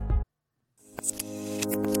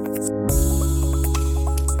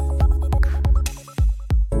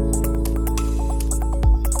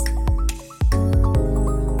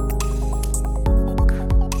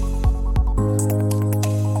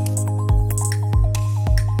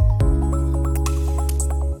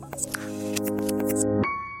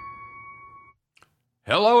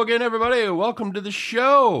Hello again, everybody. Welcome to the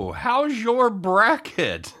show. How's your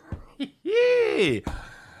bracket?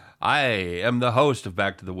 I am the host of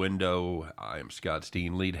Back to the Window. I am Scott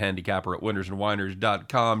Steen, lead handicapper at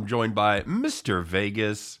winnersandwiners.com, joined by Mr.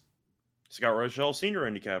 Vegas. Scott Rochelle, senior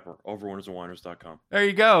handicapper over winnersandwiners.com. There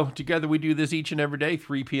you go. Together we do this each and every day,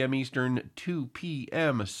 3 p.m. Eastern, 2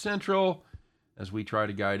 p.m. Central, as we try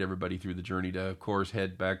to guide everybody through the journey to, of course,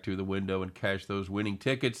 head back to the window and cash those winning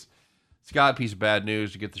tickets. Scott, piece of bad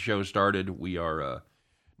news to get the show started. We are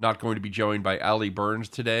not going to be joined by Allie Burns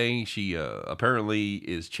today. She apparently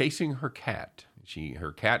is chasing her cat.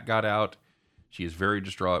 Her cat got out. She is very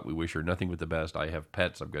distraught. We wish her nothing but the best. I have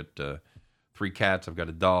pets. I've got 3 cats. I've got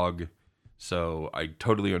a dog. So I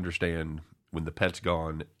totally understand when the pet's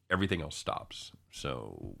gone, everything else stops.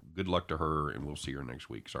 So good luck to her, and we'll see her next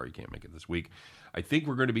week. Sorry you can't make it this week. I think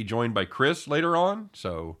we're going to be joined by Chris later on.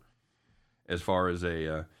 So as far as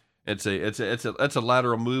it's a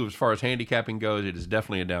lateral move as far as handicapping goes. It is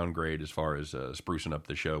definitely a downgrade as far as sprucing up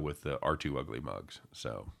the show with our 2 ugly mugs.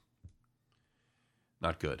 So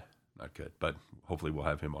not good. But hopefully we'll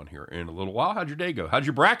have him on here in a little while. How'd your day go? How'd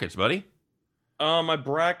your brackets, buddy? My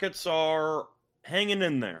brackets are hanging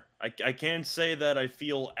in there. I can't say that I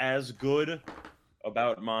feel as good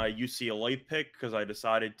about my UCLA pick because I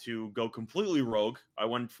decided to go completely rogue. I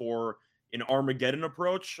went for an Armageddon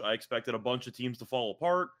approach. I expected a bunch of teams to fall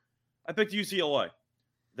apart. I picked UCLA.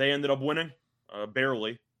 They ended up winning,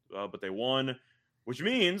 barely, but they won, which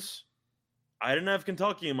means I didn't have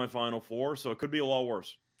Kentucky in my Final Four, so it could be a lot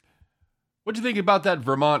worse. What do you think about that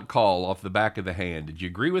Vermont call off the back of the hand? Did you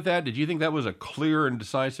agree with that? Did you think that was a clear and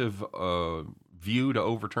decisive view to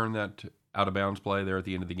overturn that out-of-bounds play there at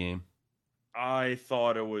the end of the game? I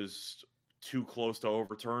thought it was too close to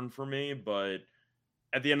overturn for me, but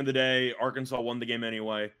at the end of the day, Arkansas won the game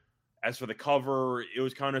anyway. As for the cover, it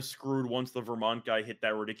was kind of screwed once the Vermont guy hit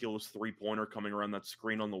that ridiculous three-pointer coming around that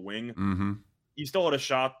screen on the wing. Mm-hmm. He still had a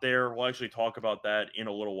shot there. We'll actually talk about that in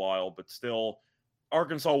a little while, but still,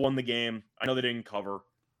 Arkansas won the game. I know they didn't cover,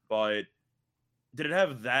 but did it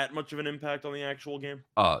have that much of an impact on the actual game?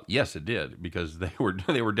 Yes, it did, because they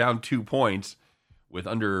were down 2 points with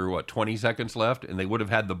under 20 seconds left, and they would have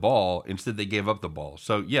had the ball. Instead, they gave up the ball.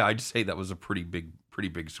 So yeah, I'd say that was a pretty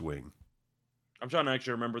big swing. I'm trying to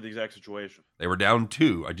actually remember the exact situation. They were down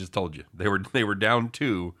 2. I just told you they were down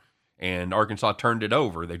 2, and Arkansas turned it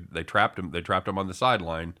over. They trapped them. They trapped them on the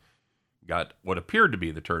sideline, got what appeared to be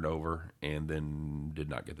the turnover, and then did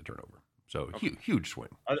not get the turnover. So okay. Huge swing.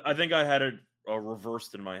 I think I had it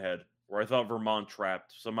reversed in my head where I thought Vermont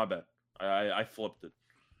trapped. So my bad. I flipped it.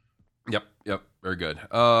 Yep. Very good.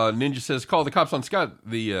 Ninja says, call the cops on Scott.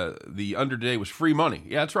 The under today was free money.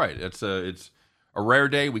 Yeah, that's right. It's a rare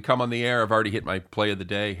day. We come on the air. I've already hit my play of the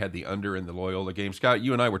day, had the under in the Loyola game. Scott,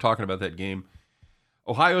 you and I were talking about that game.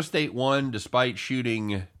 Ohio State won despite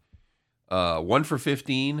shooting 1 for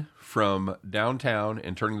 15 from downtown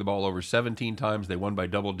and turning the ball over 17 times. They won by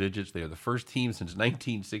double digits. They are the first team since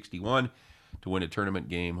 1961 to win a tournament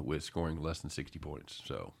game with scoring less than 60 points.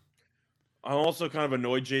 So I'm also kind of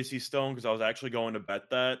annoyed JC Stone because I was actually going to bet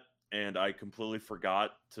that, and I completely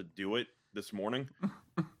forgot to do it this morning.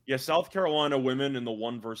 Yeah, South Carolina women in the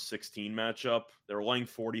 1-16 matchup, they're laying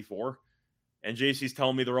 44, and JC's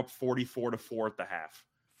telling me they're up 44-4 at the half.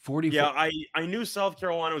 44. Yeah, I knew South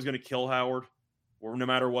Carolina was going to kill Howard, or no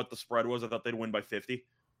matter what the spread was. I thought they'd win by 50,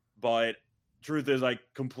 but truth is I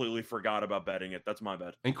completely forgot about betting it. That's my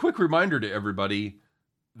bad. And quick reminder to everybody,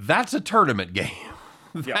 that's a tournament game.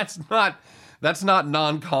 That's not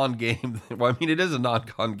non-con game. Well, I mean, it is a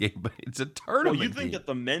non-con game, but it's a tournament Well, you think game. that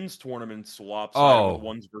the men's tournament's lopsided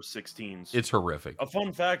with 1-16s. It's horrific. A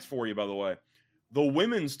fun fact for you, by the way. The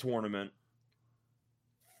women's tournament,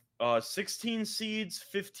 16 seeds,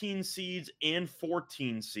 15 seeds, and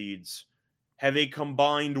 14 seeds have a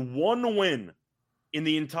combined 1 win in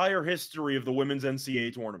the entire history of the women's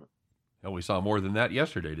NCAA tournament. Hell, we saw more than that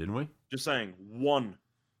yesterday, didn't we? Just saying, 1.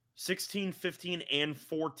 16, 15, and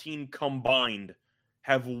 14 combined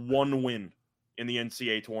have 1 win in the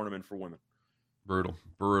NCAA tournament for women. Brutal.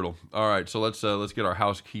 All right, so let's get our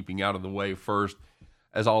housekeeping out of the way first.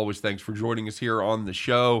 As always, thanks for joining us here on the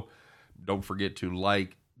show. Don't forget to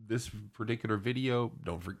like this particular video.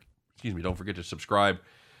 Don't forget to subscribe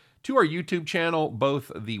to our YouTube channel,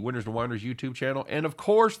 both the Winners and Winers YouTube channel, and of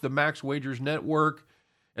course the Max Wagers Network.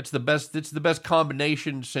 It's the best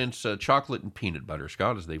combination since chocolate and peanut butter,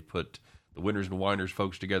 Scott, as they've put the Winners and Winers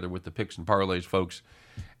folks together with the picks and parlays folks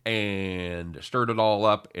and stirred it all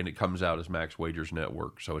up, and it comes out as Max Wagers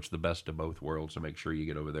Network. So it's the best of both worlds, so make sure you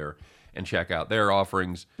get over there and check out their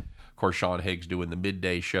offerings. Of course, Sean Higgs doing the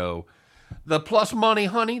midday show The Plus Money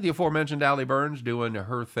Honey, the aforementioned Allie Burns, doing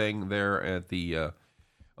her thing there at the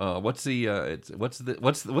what's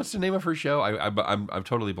the name of her show? I'm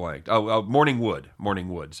totally blanked. Morning Wood.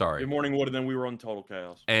 Sorry. Good morning, Wood, and then we were on Total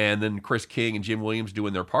Chaos. And then Chris King and Jim Williams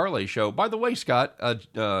doing their parlay show. By the way, Scott,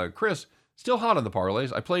 Chris still hot on the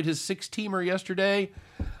parlays. I played his 6-teamer yesterday,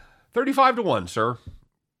 35-1, sir.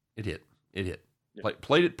 It hit. Yeah.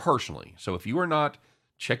 Played it personally. So if you are not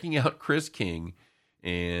checking out Chris King,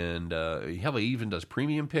 and he even does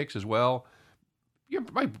premium picks as well.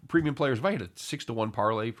 My premium players, if I had a 6-1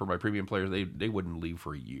 parlay for my premium players, they wouldn't leave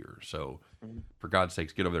for a year. So, for God's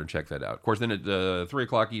sakes, get over there and check that out. Of course, then at 3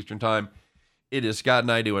 o'clock Eastern time, it is Scott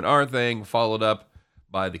and I doing our thing, followed up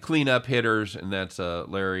by the cleanup hitters, and that's Detroit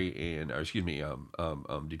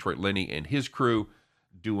Lenny and his crew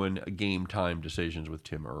doing game time decisions with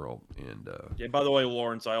Tim Earl. And by the way,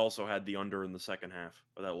 Lawrence, I also had the under in the second half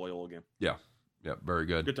of that Loyola game. Yeah, very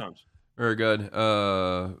good. Good times. Very good.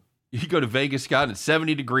 You go to Vegas, Scott, and it's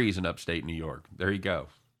 70 degrees in upstate New York. There you go.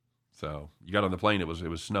 So you got on the plane. It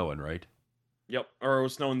was snowing, right? Yep, or it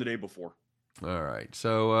was snowing the day before. All right.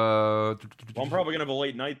 So well, I'm probably gonna have a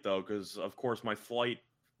late night though, because of course my flight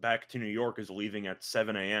back to New York is leaving at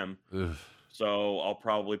 7 a.m. So I'll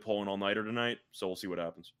probably pull an all-nighter tonight. So we'll see what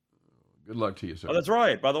happens. Good luck to you, sir. Oh, that's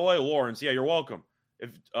right. By the way, Lawrence, yeah, you're welcome. I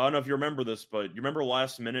don't know if you remember this, but you remember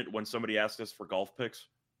last minute when somebody asked us for golf picks?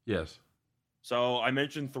 Yes. So I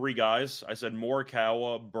mentioned 3 guys. I said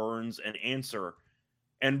Morikawa, Burns, and Answer.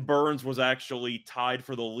 And Burns was actually tied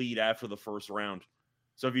for the lead after the first round.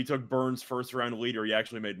 So if you took Burns' first round leader, you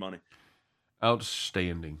actually made money.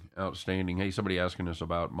 Outstanding. Hey, somebody asking us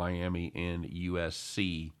about Miami and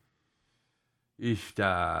USC.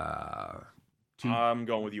 I'm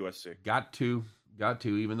going with USC. Got to.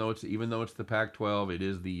 Even though it's the Pac-12, it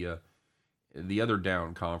is the other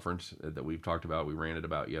down conference that we've talked about. We ranted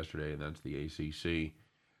about yesterday, and that's the ACC.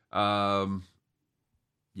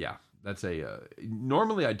 Yeah, that's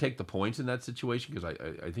normally I'd take the points in that situation because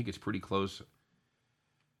I think it's pretty close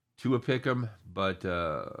to a pick 'em, but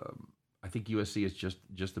I think USC is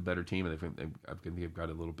just a better team, and I think they've got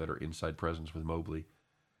a little better inside presence with Mobley.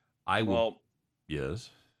 Yes.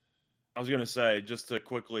 I was going to say, just to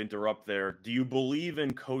quickly interrupt there, do you believe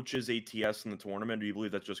in coaches ATS in the tournament, or do you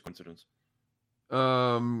believe that's just coincidence? It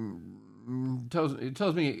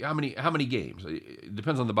tells me how many games. It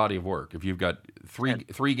depends on the body of work. If you've got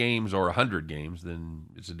three games or 100 games, then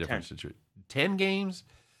it's a different situation. 10 games?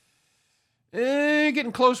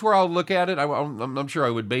 Getting close where I'll look at it. I'm sure I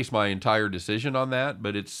would base my entire decision on that,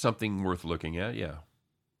 but it's something worth looking at, yeah.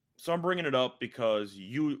 So I'm bringing it up because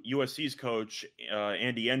USC's coach,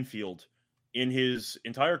 Andy Enfield, in his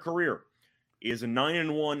entire career, is a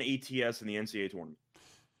 9-1 ATS in the NCAA tournament.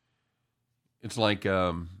 It's like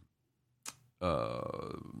the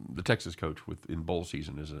Texas coach in bowl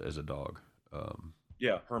season as a dog. Herman.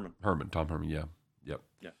 Tom Herman, yeah. Yep.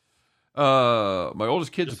 Yeah. My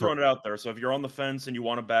oldest kid's just throwing it out there. So if you're on the fence and you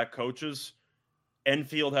want to back coaches,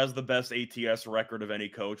 Enfield has the best ATS record of any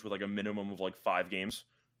coach with like a minimum of like 5 games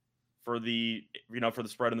for the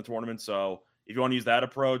spread in the tournament. So if you want to use that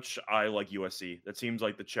approach, I like USC. That seems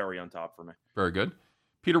like the cherry on top for me. Very good.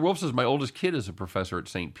 Peter Wolf says, my oldest kid is a professor at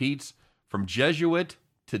St. Pete's, from Jesuit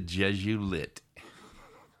to Jesuit.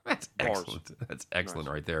 That's excellent. That's excellent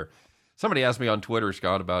right there. Somebody asked me on Twitter,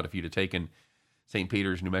 Scott, about if you'd have taken St.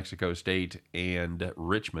 Peter's, New Mexico State, and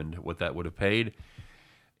Richmond, what that would have paid.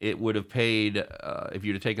 It would have paid, if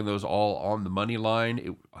you'd have taken those all on the money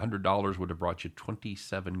line, $100 would have brought you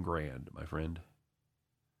 $27,000, my friend.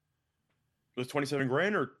 It was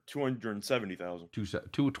 $27,000 or $270,000?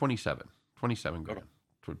 $27,000. $27,000. Okay.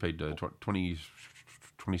 It would paid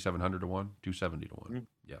 $2,700 to 1, $270 to 1. Mm-hmm.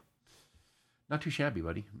 Yeah. Not too shabby,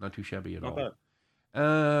 buddy. Not too shabby at all. Bad.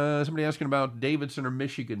 Somebody asking about Davidson or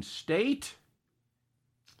Michigan State.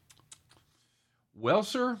 Well,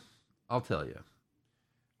 sir, I'll tell you.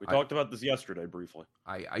 We talked about this yesterday briefly.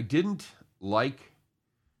 I didn't like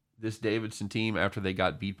this Davidson team after they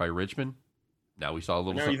got beat by Richmond. Now we saw a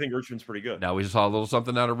little. Now you think Richmond's pretty good. Now we saw a little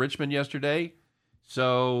something out of Richmond yesterday.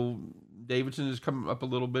 So Davidson has come up a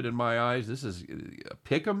little bit in my eyes. This is a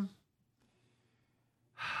pick 'em.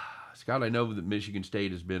 Scott, I know that Michigan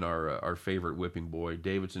State has been our favorite whipping boy.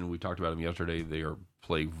 Davidson, we talked about them yesterday. They are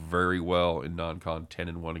playing very well in non-con,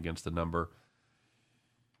 10-1 against the number.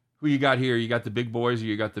 Who you got here? You got the big boys or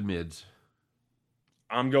you got the mids?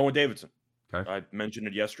 I'm going with Davidson. Okay. I mentioned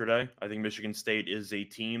it yesterday. I think Michigan State is a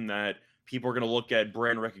team that people are going to look at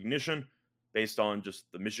brand recognition based on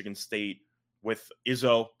just the Michigan State with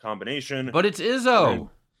Izzo combination. But it's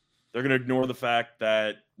Izzo. They're going to ignore the fact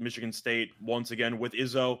that Michigan State, once again, with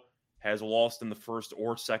Izzo has lost in the first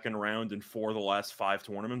or second round in 4 of the last 5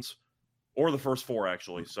 tournaments, or the first 4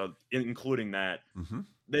 actually. So including that,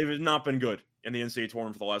 they've not been good in the NCAA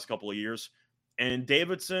tournament for the last couple of years. And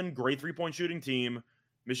Davidson, great 3-point shooting team.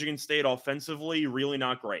 Michigan State offensively, really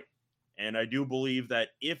not great. And I do believe that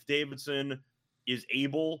if Davidson is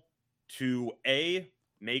able to A,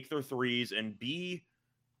 make their threes, and B,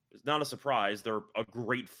 it's not a surprise, they're a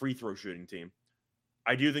great free throw shooting team.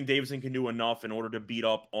 I do think Davidson can do enough in order to beat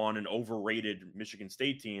up on an overrated Michigan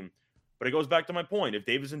State team. But it goes back to my point. If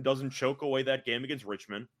Davidson doesn't choke away that game against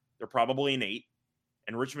Richmond, they're probably an 8.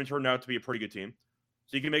 And Richmond turned out to be a pretty good team.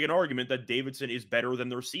 So you can make an argument that Davidson is better than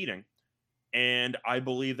their seeding. And I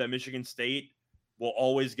believe that Michigan State will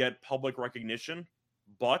always get public recognition.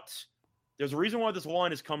 But there's a reason why this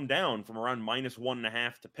line has come down from around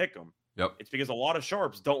 -1.5 to pick them. Yep. It's because a lot of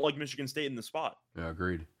sharps don't like Michigan State in the spot. Yeah,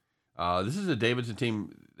 agreed. This is a Davidson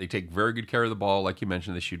team. They take very good care of the ball. Like you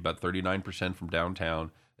mentioned, they shoot about 39% from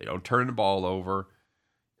downtown. They don't turn the ball over.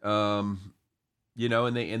 You know,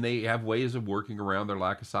 and they have ways of working around their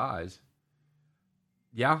lack of size.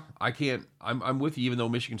 Yeah, I'm with you, even though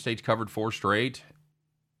Michigan State's covered 4 straight.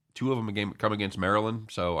 2 of them come against Maryland,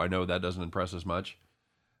 so I know that doesn't impress us much.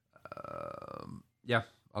 Yeah,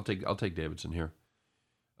 I'll take Davidson here.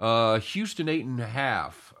 Houston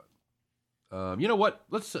 8.5. You know what?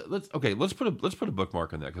 Let's put a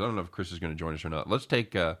bookmark on that because I don't know if Chris is going to join us or not. Let's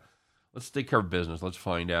take care of business. Let's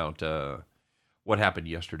find out what happened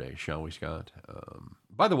yesterday, shall we, Scott?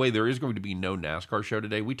 By the way, there is going to be no NASCAR show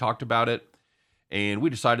today. We talked about it, and we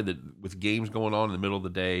decided that with games going on in the middle of the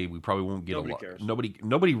day, we probably won't get Nobody a lot. cares.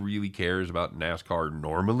 Nobody really cares about NASCAR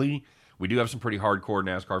normally. We do have some pretty hardcore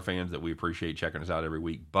NASCAR fans that we appreciate checking us out every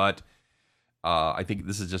week, but I think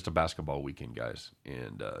this is just a basketball weekend, guys.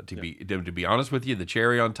 And to be honest with you, the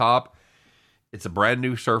cherry on top, it's a brand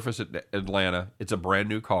new surface at Atlanta. It's a brand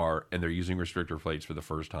new car, and they're using restrictor plates for the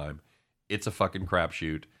first time. It's a fucking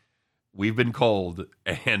crapshoot. We've been cold,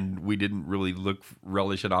 and we didn't really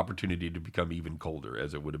relish an opportunity to become even colder,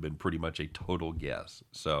 as it would have been pretty much a total guess.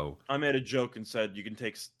 So I made a joke and said you can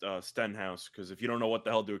take Stenhouse because if you don't know what the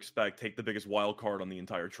hell to expect, take the biggest wild card on the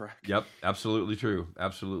entire track. Yep, absolutely true.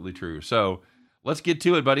 Absolutely true. So let's get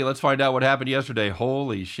to it, buddy. Let's find out what happened yesterday.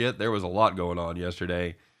 Holy shit, there was a lot going on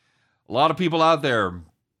yesterday. A lot of people out there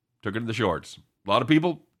took it to the shorts. A lot of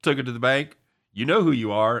people took it to the bank. You know who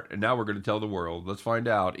you are, and now we're going to tell the world. Let's find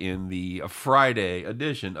out in the Friday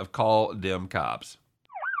edition of Call Dem Cops.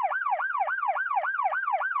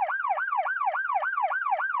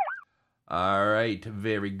 All right,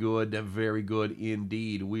 very good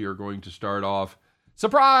indeed. We are going to start off.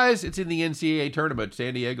 Surprise! It's in the NCAA tournament.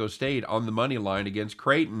 San Diego State on the money line against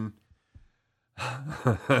Creighton.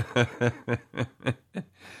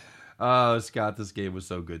 Oh, Scott, this game was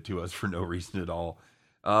so good to us for no reason at all.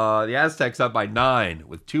 The Aztecs up by 9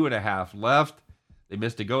 with 2.5 left. They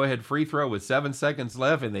missed a go-ahead free throw with 7 seconds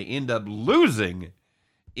left, and they end up losing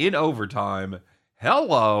in overtime.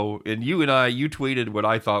 Hello. And you tweeted what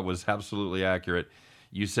I thought was absolutely accurate.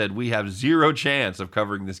 You said we have 0 chance of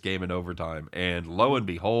covering this game in overtime. And lo and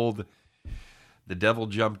behold, the devil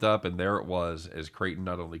jumped up, and there it was, as Creighton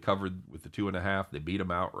not only covered with the 2.5, they beat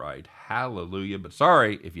them outright. Hallelujah. But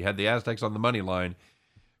sorry, if you had the Aztecs on the money line,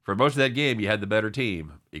 for most of that game, you had the better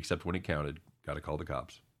team, except when it counted. Got to call the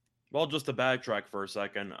cops. Well, just to backtrack for a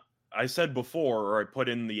second, I said before, or I put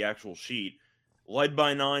in the actual sheet, led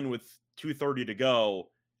by 9 with 2:30 to go,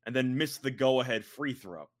 and then missed the go-ahead free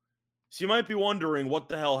throw. So you might be wondering what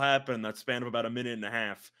the hell happened in that span of about a minute and a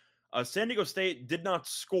half. San Diego State did not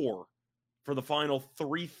score for the final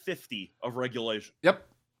 3:50 of regulation. Yep.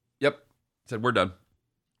 Said, we're done.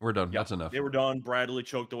 Yep. That's enough. They were done. Bradley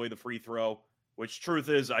choked away the free throw. Which, truth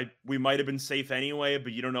is, we might have been safe anyway,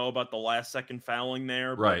 but you don't know about the last-second fouling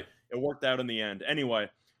there. Right. It worked out in the end. Anyway,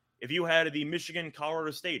 if you had the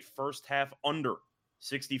Michigan-Colorado State first half under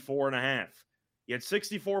 64.5, you had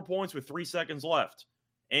 64 points with 3 seconds left,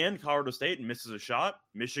 and Colorado State misses a shot.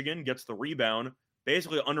 Michigan gets the rebound,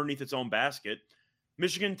 basically underneath its own basket.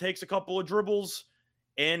 Michigan takes a couple of dribbles,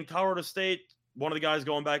 and Colorado State, one of the guys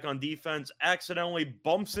going back on defense, accidentally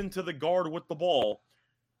bumps into the guard with the ball.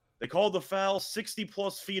 They called the foul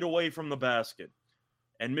 60-plus feet away from the basket.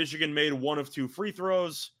 And Michigan made 1 of 2 free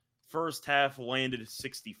throws. First half landed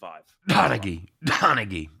 65.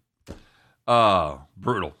 Donaghy.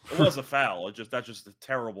 Brutal. It was a foul. That's just a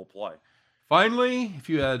terrible play. Finally, if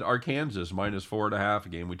you had Arkansas -4.5, a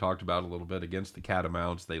game we talked about a little bit against the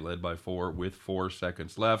Catamounts, they led by 4 with 4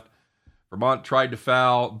 seconds left. Vermont tried to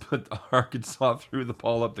foul, but Arkansas threw the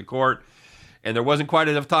ball up the court. And there wasn't quite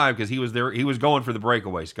enough time because he was there. He was going for the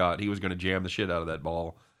breakaway, Scott. He was going to jam the shit out of that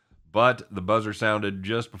ball. but the buzzer sounded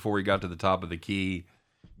just before he got to the top of the key.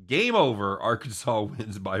 Game over. Arkansas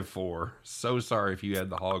wins by 4. So sorry if you had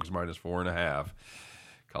the Hogs minus 4.5.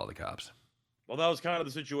 Call the cops. Well, that was kind of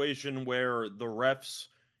the situation where the refs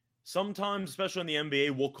sometimes, especially in the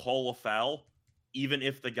NBA, will call a foul even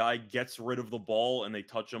if the guy gets rid of the ball and they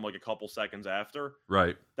touch him like a couple seconds after.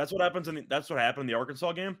 Right. That's what happens that's what happened in the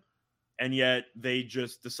Arkansas game. And yet they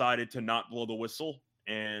just decided to not blow the whistle,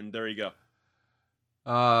 and there you go.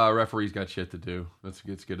 Referees got shit to do. Let's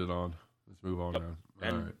get it on. Let's move on. Yep. All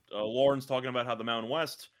And right. Lauren's talking about how the Mountain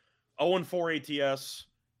West 0-4 ATS.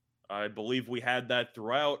 I believe we had that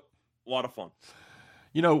throughout. A lot of fun.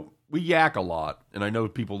 You know, we yak a lot, and I know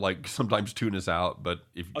people like sometimes tune us out, but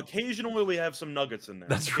if Occasionally we have some nuggets in there.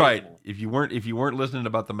 that's right. If you weren't listening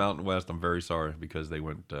about the Mountain West, I'm very sorry because they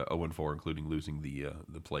went 0-4, including losing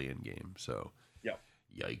the play-in game. So, yeah,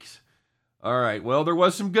 yikes. All right. Well, there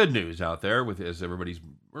was some good news out there with as everybody's,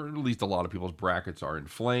 or at least a lot of people's brackets are in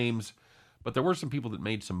flames. But there were some people that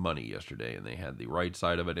made some money yesterday, and they had the right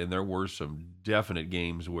side of it. And there were some definite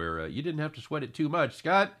games where you didn't have to sweat it too much.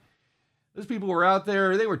 Scott, those people were out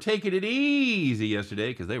there. They were taking it easy yesterday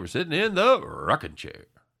because they were sitting in the rocking chair.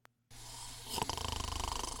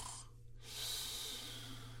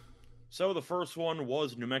 So the first one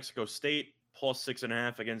was New Mexico State plus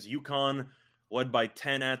 6.5 against UConn, led by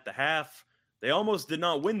 10 at the half. They almost did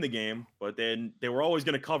not win the game, but then they were always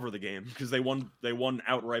going to cover the game because they won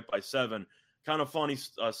outright by 7. Kind of funny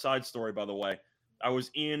side story, by the way. I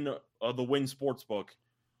was in the Wynn Sportsbook,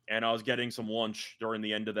 and I was getting some lunch during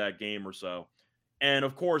the end of that game or so. And,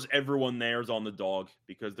 of course, everyone there is on the dog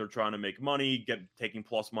because they're trying to make money, taking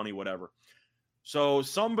plus money, whatever. So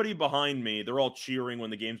somebody behind me, they're all cheering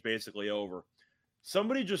when the game's basically over.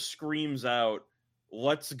 Somebody just screams out,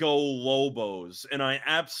 "Let's go Lobos," and I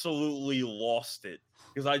absolutely lost it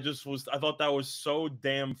because I thought that was so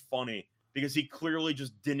damn funny because he clearly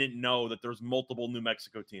just didn't know that there's multiple New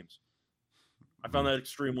Mexico teams. I found that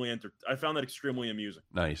extremely amusing.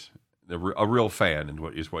 Nice. A real fan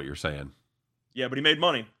is what you're saying. Yeah, but he made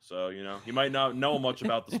money, so he might not know much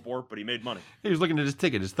about the sport, but he made money. He was looking at his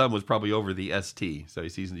ticket. His thumb was probably over the ST, so he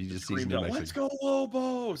just sees New Mexico. "Let's go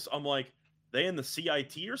Lobos!" I'm like, they in the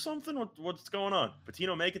CIT or something? What's going on?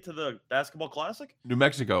 Patino make it to the basketball classic? New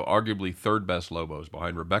Mexico, arguably third best Lobos,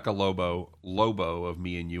 behind Rebecca Lobo of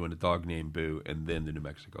Me and You and a dog named Boo, and then the New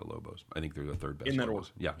Mexico Lobos. I think they're the third best. In that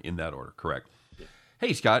Lobos. order. Yeah, in that order. Correct. Yeah.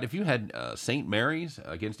 Hey, Scott, if you had St. Mary's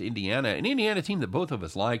against Indiana, an Indiana team that both of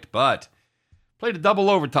us liked, but played a double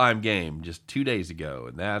overtime game just 2 days ago,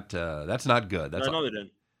 and that's not good. That's no, they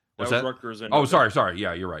didn't. What's that that? was Rutgers. Oh, sorry.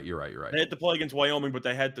 Yeah, you're right. They had to play against Wyoming, but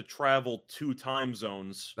they had to travel 2 time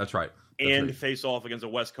zones. That's right. And face off against a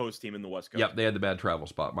West Coast team in the West Coast. Yep, they had the bad travel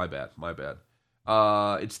spot. My bad.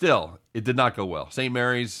 It did not go well. St.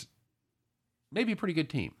 Mary's, maybe a pretty good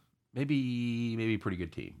team. Maybe a pretty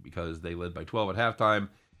good team because they led by 12 at halftime.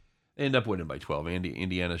 They ended up winning by 12.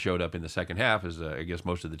 Indiana showed up in the second half as I guess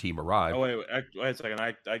most of the team arrived. Oh, wait a second.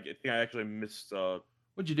 I think I actually missed.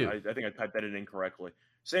 What'd you do? I think I typed that in incorrectly.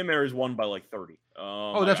 St. Mary's won by like 30.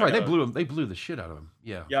 That's right. They blew the shit out of them.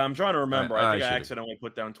 Yeah. Yeah, I'm trying to remember. I think I accidentally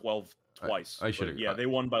put down 12 twice. I should have. Yeah, they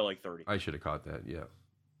won by like 30. I should have caught that. Yeah.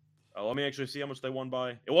 Let me actually see how much they won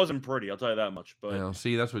by. It wasn't pretty, I'll tell you that much. But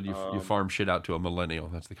see, that's what you farm shit out to a millennial.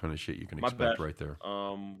 That's the kind of shit you can expect right there.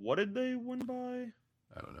 What did they win by?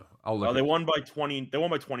 I don't know. I'll look. They won by 20. They won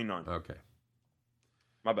by 29. Okay.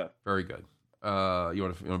 My bad. Very good. You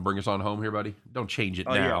want to bring us on home here, buddy? Don't change it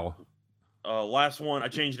now. Yeah. Last one. I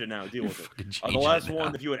changed it now. Deal with it. The last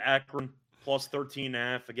one, if you had Akron plus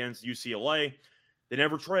 13.5 against UCLA, they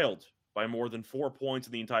never trailed by more than 4 points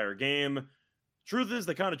in the entire game. Truth is,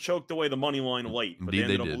 they kind of choked away the money line late, but they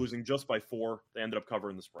ended up losing just by 4. They ended up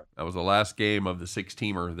covering the spread. That was the last game of the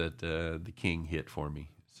 6-teamer that the King hit for me.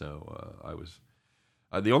 So I was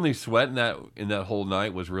the only sweat in that whole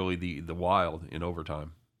night was really the Wild in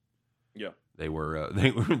overtime. Yeah, they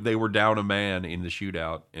were down a man in the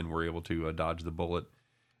shootout and were able to dodge the bullet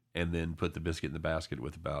and then put the biscuit in the basket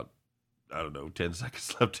with about 10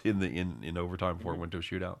 seconds left in overtime before it went to a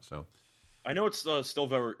shootout. So. I know it's still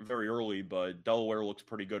very, very early, but Delaware looks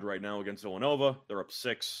pretty good right now against Villanova. They're up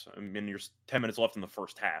 6. I mean, there's 10 minutes left in the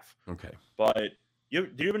first half. Okay. But do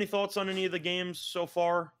you have any thoughts on any of the games so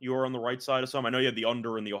far? You are on the right side of some. I know you had the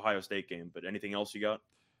under in the Ohio State game, but anything else you got?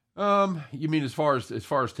 You mean as far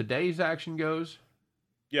as today's action goes?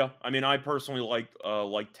 Yeah, I mean, I personally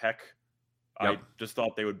like Tech. Yep. I just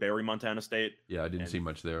thought they would bury Montana State. Yeah, I didn't see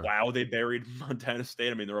much there. Wow, they buried Montana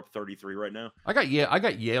State. I mean, they're up 33 right now. I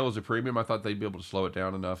got Yale as a premium. I thought they'd be able to slow it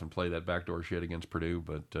down enough and play that backdoor shit against Purdue,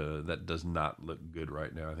 but that does not look good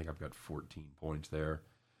right now. I think I've got 14 points there.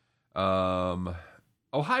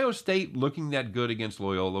 Ohio State looking that good against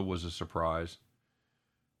Loyola was a surprise.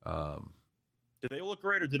 Did they look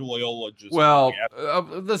great, or did Loyola just? Well,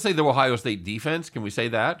 let's say the Ohio State defense. Can we say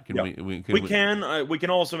that? Yeah. We can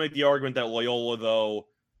also make the argument that Loyola, though,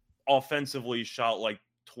 offensively shot like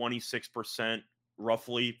 26%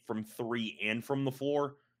 roughly from three and from the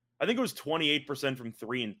floor. I think it was 28% from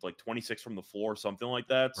three and like 26 from the floor, something like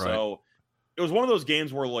that. Right. So it was one of those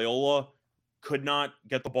games where Loyola could not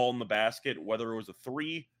get the ball in the basket, whether it was a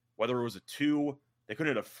three, whether it was a two. They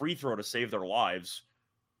couldn't hit a free throw to save their lives.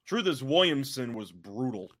 Truth is, Williamson was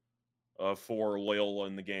brutal for Loyola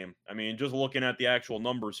in the game. I mean, just looking at the actual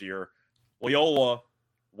numbers here, Loyola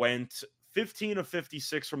went 15 of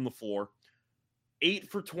 56 from the floor, 8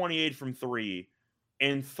 for 28 from three,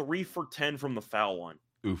 and 3 for 10 from the foul line.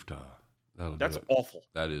 Oofta. That's awful.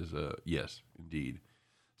 That is, yes, indeed.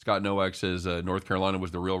 Scott Nowak says North Carolina was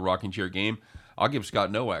the real rocking chair game. I'll give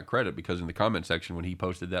Scott Nowak credit because in the comment section when he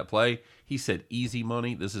posted that play, he said easy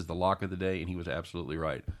money. This is the lock of the day, and he was absolutely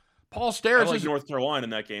right. Paul Starrett says North Carolina in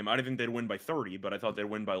that game. I didn't think they'd win by 30, but I thought they'd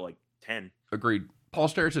win by like 10. Agreed. Paul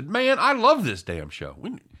Starrett said, "Man, I love this damn show."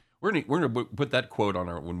 We're gonna put that quote on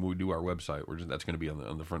when we do our website. That's going to be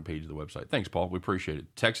on the front page of the website. Thanks, Paul. We appreciate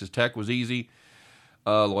it. Texas Tech was easy.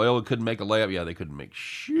 Loyola couldn't make a layup. Yeah, they couldn't make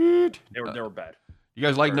shit. They were bad. You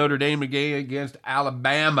guys like Notre Dame against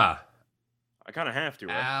Alabama? I kind of have to,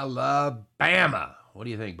 right? Alabama. What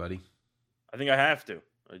do you think, buddy? I think I have to.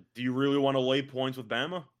 Do you really want to lay points with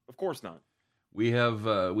Bama? Of course not. We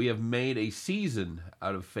have made a season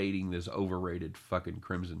out of fading this overrated fucking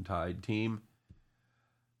Crimson Tide team.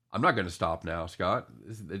 I'm not going to stop now, Scott.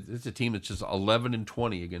 It's a team that's just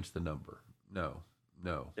 11-20 against the number. No.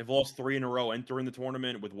 They've lost 3 in a row entering the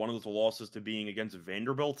tournament, with one of those losses to being against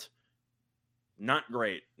Vanderbilt. Not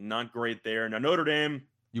great there. Now Notre Dame,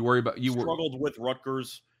 struggled with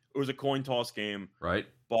Rutgers. It was a coin toss game, right?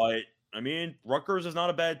 But I mean, Rutgers is not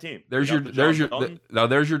a bad team. There's your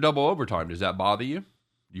double overtime. Does that bother you?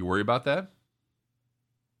 Do you worry about that?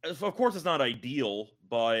 Of course, it's not ideal,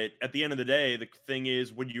 but at the end of the day, the thing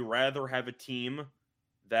is, would you rather have a team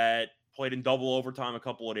that played in double overtime a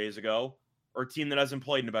couple of days ago, or a team that hasn't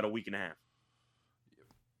played in about a week and a half?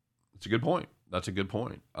 That's a good point.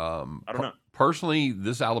 I don't know. Personally,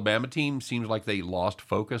 this Alabama team seems like they lost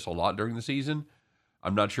focus a lot during the season.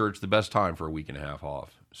 I'm not sure it's the best time for a week and a half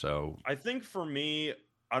off. So I think for me,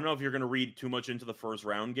 I don't know if you're going to read too much into the first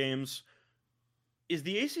round games. Is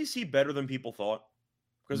the ACC better than people thought?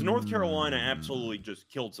 Because North Carolina absolutely just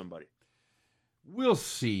killed somebody. We'll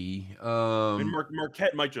see. I mean,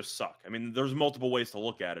 Marquette might just suck. I mean, there's multiple ways to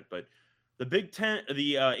look at it, but the Big Ten,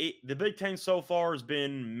 the Big Ten so far has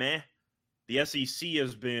been meh. The SEC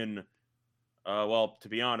has been, well, to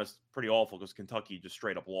be honest, pretty awful because Kentucky just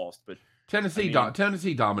straight up lost. But Tennessee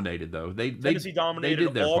dominated though. Tennessee dominated. They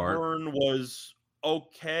did their Auburn part. Was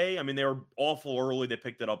okay. I mean, they were awful early. They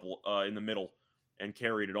picked it up in the middle and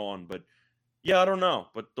carried it on. But yeah, I don't know.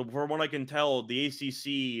 But from what I can tell, the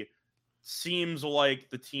ACC seems like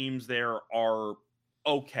the teams there are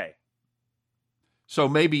okay. So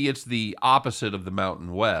maybe it's the opposite of the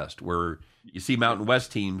Mountain West, where you see Mountain West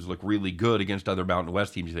teams look really good against other Mountain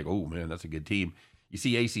West teams. You think, oh, man, that's a good team. You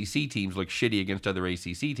see ACC teams look shitty against other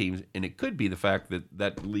ACC teams, and it could be the fact that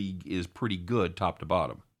that league is pretty good top to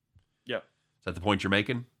bottom. Yeah. Is that the point you're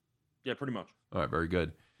making? Yeah, pretty much. All right, very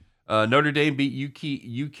good. Notre Dame beat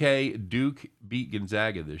UK. Duke beat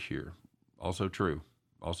Gonzaga this year. Also true.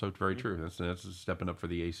 Also very true. That's stepping up for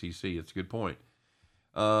the ACC. It's a good point.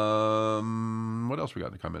 What else we got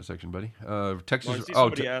in the comment section, buddy? Texas.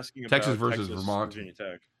 Texas versus Vermont. Virginia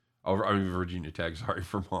Tech. Oh, I mean Virginia Tech. Sorry,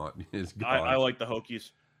 Vermont is gone. I like the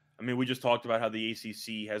Hokies. I mean, we just talked about how the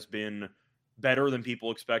ACC has been better than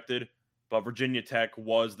people expected, but Virginia Tech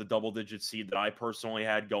was the double-digit seed that I personally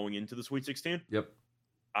had going into the Sweet 16. Yep.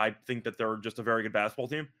 I think that they're just a very good basketball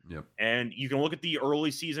team. Yep. And you can look at the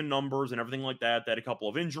early season numbers and everything like that. They had a couple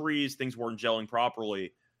of injuries. Things weren't gelling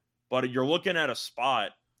properly. But you're looking at a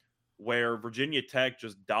spot where Virginia Tech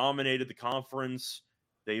just dominated the conference.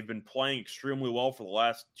 They've been playing extremely well for the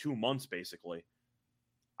last 2 months, basically.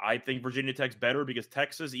 I think Virginia Tech's better because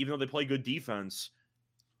Texas, even though they play good defense,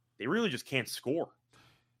 they really just can't score.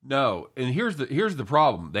 No, and here's the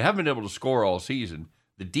problem. They haven't been able to score all season.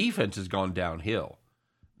 The defense has gone downhill.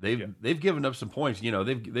 They've given up some points. You know,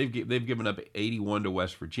 they've given up 81 to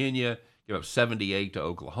West Virginia, give up 78 to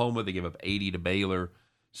Oklahoma. They give up 80 to Baylor.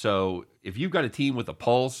 So if you've got a team with a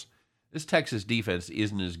pulse, this Texas defense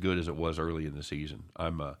isn't as good as it was early in the season.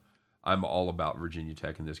 I'm all about Virginia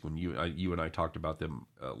Tech in this one. You and I talked about them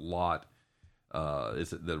a lot.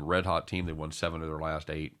 It's the red hot team. They won 7 of their last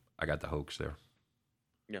 8. I got the Hokies there.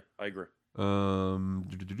 Yeah, I agree. Happy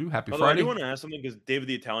Although I Friday. do want to ask something because David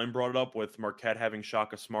the Italian brought it up with Marquette having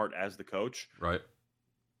Shaka Smart as the coach. Right.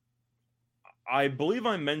 I believe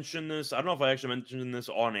I mentioned this. I don't know if I actually mentioned this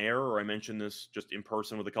on air or I mentioned this just in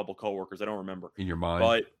person with a couple coworkers. I don't remember. In your mind.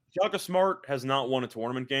 But Shaka Smart has not won a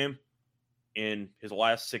tournament game in his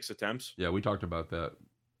last 6 attempts. Yeah, we talked about that.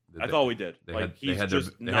 I thought we did. They like had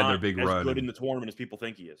their big as run. Good in the tournament as people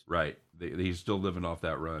think he is. Right. He's still living off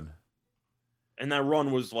that run. And that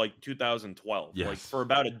run was like 2012. Yes. Like for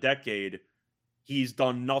about a decade, he's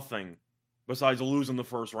done nothing besides losing the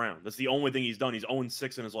first round. That's the only thing he's done. He's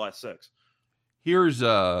 0-6 in his last 6. Here's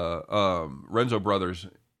Renzo Brothers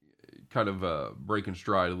kind of breaking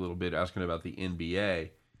stride a little bit, asking about the NBA.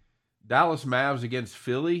 Dallas Mavs against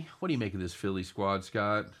Philly. What do you make of this Philly squad,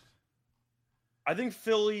 Scott? I think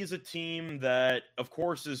Philly is a team that, of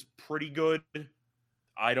course, is pretty good.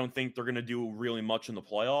 I don't think they're going to do really much in the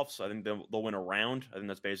playoffs. I think they'll win a round. I think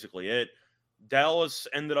that's basically it. Dallas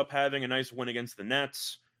ended up having a nice win against the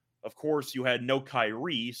Nets. Of course, you had no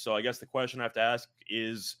Kyrie, so I guess the question I have to ask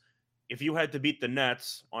is, if you had to beat the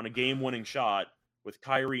Nets on a game-winning shot with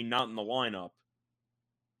Kyrie not in the lineup,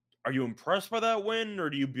 are you impressed by that win,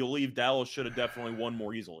 or do you believe Dallas should have definitely won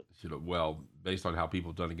more easily? Well, based on how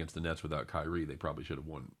people have done against the Nets without Kyrie, they probably should have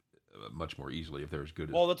won much more easily if they're as good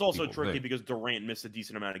as. Well, that's also tricky because Durant missed a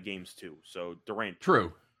decent amount of games too. So Durant.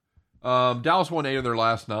 True. Dallas won 8 of their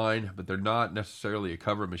last 9, but they're not necessarily a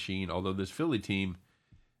cover machine. Although this Philly team,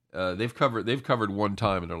 they've covered one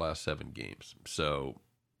time in their last 7 games. So,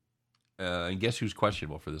 and guess who's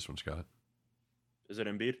questionable for this one, Scott? Is it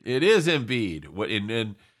Embiid? It is Embiid. What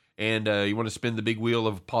and you want to spin the big wheel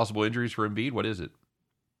of possible injuries for Embiid? What is it?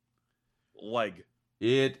 Leg.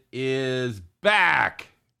 It is back.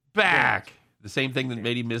 The same thing that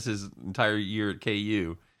made him miss his entire year at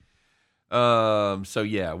KU. So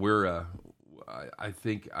yeah, we're. I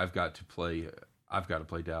think I've got to play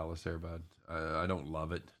Dallas there, bud. I don't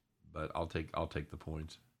love it, but I'll take the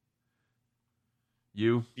points.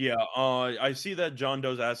 You? Yeah. I see that John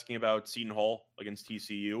Doe's asking about Seton Hall against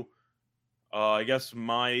TCU. I guess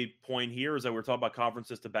my point here is that we're talking about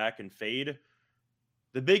conferences to back and fade.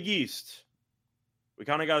 The Big East. We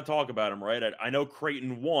kind of got to talk about them, right? I know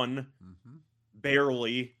Creighton won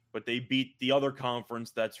barely, but they beat the other conference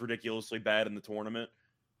that's ridiculously bad in the tournament.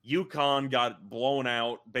 UConn got blown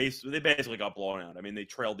out. They basically got blown out. I mean, they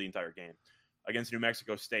trailed the entire game against New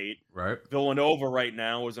Mexico State. Right. Villanova right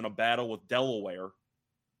now is in a battle with Delaware.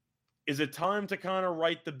 Is it time to kind of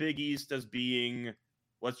write the Big East as being,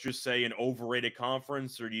 let's just say, an overrated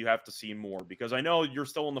conference, or do you have to see more? Because I know you're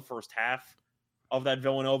still in the first half of that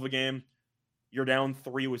Villanova game. You're down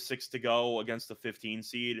 3 with 6 to go against the 15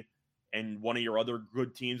 seed, and one of your other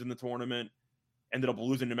good teams in the tournament ended up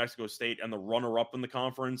losing to New Mexico State, and the runner-up in the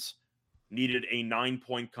conference needed a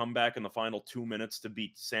 9-point comeback in the final 2 minutes to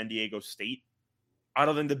beat San Diego State. I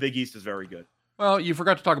don't think the Big East is very good. Well, you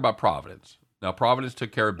forgot to talk about Providence. Now, Providence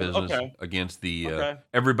took care of business against the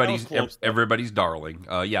everybody's darling.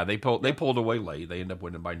 Yeah, they pulled away late. They ended up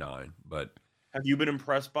winning by 9, but. Were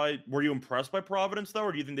you impressed by Providence though,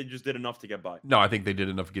 or do you think they just did enough to get by? No, I think they did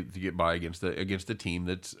enough to get by against the team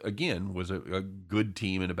that's again was a good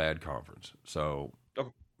team in a bad conference. So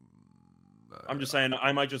I'm just saying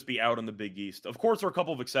I might just be out on the Big East. Of course, there are a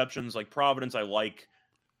couple of exceptions like Providence. I like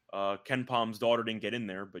Ken Palm's daughter didn't get in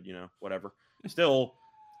there, but whatever. Still,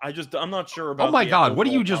 I'm not sure about. Oh my God! What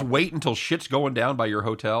do you just wait until shit's going down by your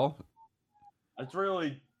hotel? It's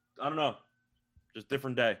really I don't know. Just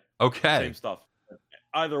different day. Okay. Same stuff.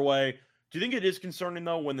 Either way, do you think it is concerning,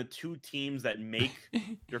 though, when the 2 teams that make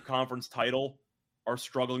your conference title are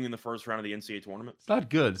struggling in the first round of the NCAA tournament? It's not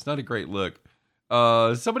good. It's not a great look.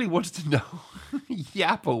 Somebody wants to know,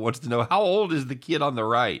 Yappo wants to know, how old is the kid on the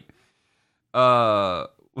right?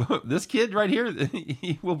 This kid right here,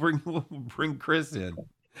 we'll bring Chris in.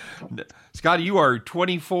 Scotty, you are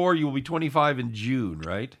 24. You will be 25 in June,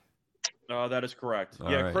 right? That is correct. All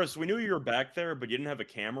yeah, right. Chris, we knew you were back there, but you didn't have a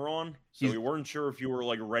camera on, so we weren't sure if you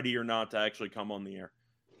were ready or not to actually come on the air.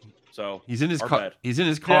 So he's in his car. He's in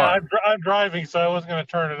his car. Yeah, I'm driving, so I wasn't going to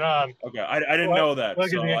turn it on. Okay, I didn't know that, so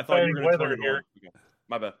I thought you were going to turn it on. Okay.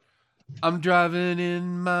 My bad. I'm driving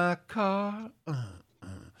in my car.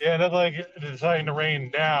 Yeah, not like it's deciding to rain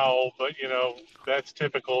now, but that's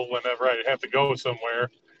typical whenever I have to go somewhere.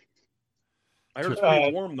 I heard it's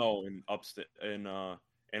pretty warm though in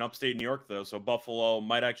upstate New York, though, so Buffalo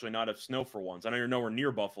might actually not have snow for once. I know you're nowhere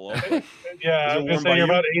near Buffalo. Yeah, I was going to say you're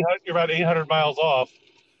about 800 miles off.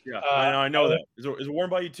 Yeah, I know that. Is it warm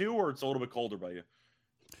by you too, or it's a little bit colder by you?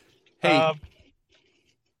 Hey,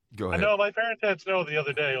 go ahead. I know my parents had snow the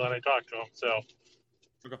other day when I talked to them, so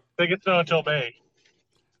they get snow until May.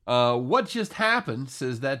 What just happened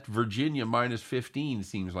says that Virginia minus 15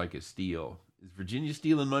 seems like a steal. Is Virginia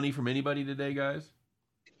stealing money from anybody today, guys?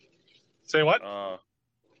 Say what? What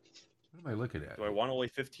am I looking at? Do I want to lay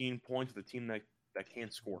 15 points with a team that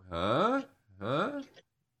can't score? Huh?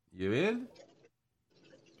 You in?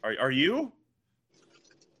 Are you?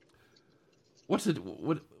 What's it?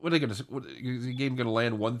 What are they going to? What is the game going to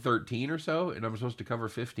land 113 or so? And I'm supposed to cover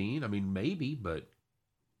 15? I mean, maybe, but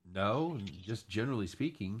no. Just generally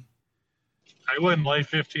speaking, I wouldn't lay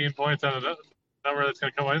 15 points on a number that's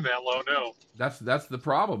going to come in that low. No. That's the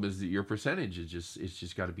problem. Is that your percentage is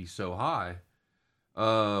just got to be so high.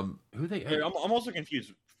 Who they? I'm also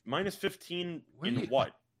confused. Minus 15 in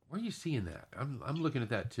what? Where are you seeing that? I'm looking at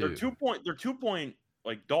that too. They're 2 point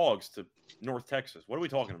like dogs to North Texas. What are we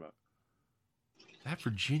talking about? That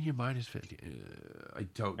Virginia minus 50. I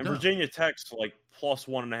don't know. And Virginia Tech's like plus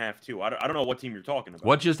 1.5 too. I don't know what team you're talking about.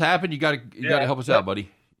 What just happened? You got to help us out,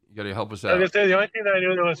 buddy. You got to help us out. I was gonna say the only team that I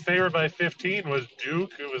knew that was favored by 15 was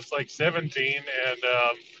Duke. It was like 17, and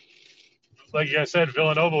like I said,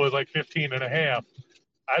 Villanova was like 15.5.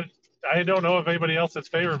 I don't know if anybody else is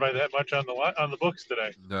favored by that much on the books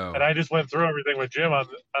today. No. And I just went through everything with Jim on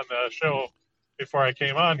the show before I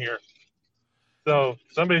came on here. So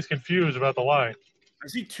somebody's confused about the line. I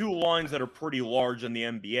see two lines that are pretty large in the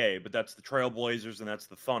NBA, but that's the Trailblazers and that's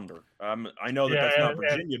the Thunder. I know that's not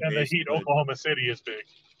Virginia and based. The Heat, Oklahoma City is big.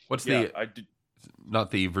 What's not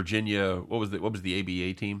the Virginia? What was the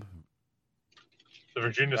ABA team? The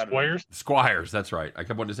Virginia Squires. Squires, that's right. I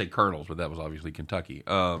kept wanting to say Colonels, but that was obviously Kentucky.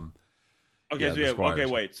 Okay,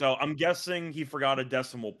 wait. So I'm guessing he forgot a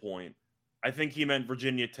decimal point. I think he meant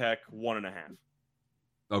Virginia Tech 1.5.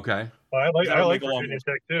 Okay. Well, I like Virginia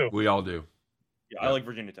Tech too. We all do. Yeah, I like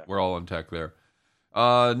Virginia Tech. We're all on Tech there.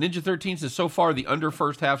 Ninja 13 says, so far the under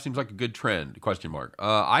first half seems like a good trend, ?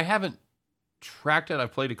 I haven't tracked it.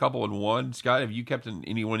 I've played a couple and won. Scott, have you kept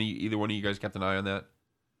either one of you guys kept an eye on that?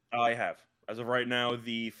 I have. As of right now,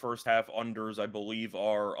 the first half unders, I believe,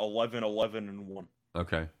 are 11, 11, and 1.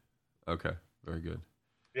 Okay. Very good.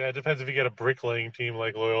 Yeah, it depends if you get a bricklaying team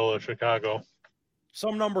like Loyola Chicago.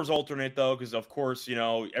 Some numbers alternate, though, because, of course,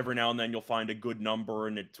 every now and then you'll find a good number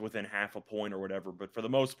and it's within half a point or whatever. But for the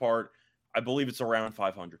most part, I believe it's around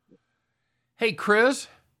 500. Hey, Chris,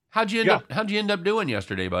 how'd you end up doing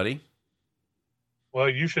yesterday, buddy? Well,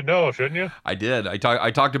 you should know, shouldn't you? I did. I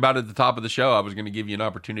talked about it at the top of the show. I was going to give you an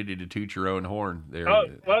opportunity to toot your own horn there. Oh,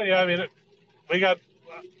 well, yeah, I mean,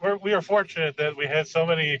 we are fortunate that we had so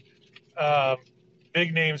many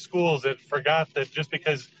big name schools that forgot that just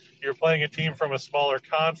because you're playing a team from a smaller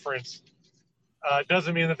conference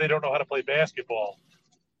doesn't mean that they don't know how to play basketball.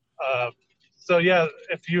 So, yeah,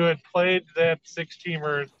 if you had played that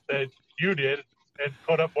 6-teamer that you did and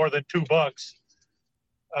put up more than $2,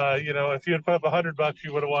 if you had put up $100,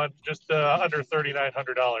 you would have won just under $3,900. I think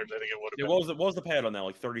it would have been. What was the payout on that?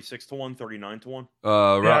 Like 36 to 1, 39 to 1?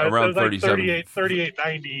 Around like 37.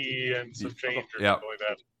 38.90 and some change or something like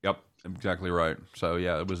that. Yep, exactly right. So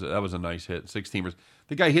yeah, that was a nice hit. 6-teamers.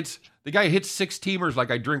 The guy hits 6-teamers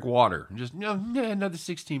like I drink water. Just another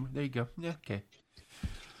 6-teamer. There you go. Yeah, okay.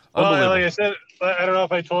 Well, like I said, I don't know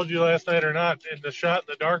if I told you last night or not. In the shot in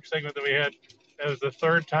the dark segment that we had, it was the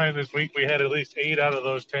third time this week we had at least 8 out of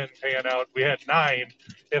those 10 pan out. We had 9.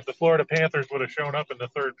 If the Florida Panthers would have shown up in the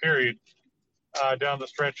third period down the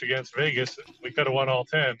stretch against Vegas, we could have won all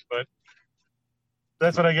 10. But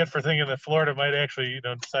that's what I get for thinking that Florida might actually,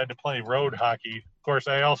 decide to play road hockey. Of course,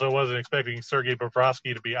 I also wasn't expecting Sergei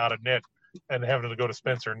Bobrovsky to be out of net and having to go to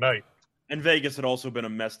Spencer Knight. And Vegas had also been a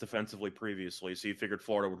mess defensively previously, so you figured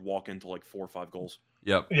Florida would walk into like 4 or 5 goals.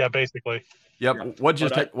 Yep. Yeah, basically. Yep. Yeah. What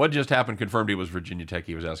just happened confirmed he was Virginia Tech.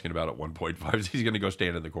 He was asking about at 1.5. He's going to go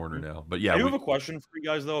stand in the corner now. But yeah, I do have a question for you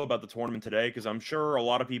guys though about the tournament today, because I'm sure a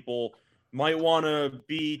lot of people might want to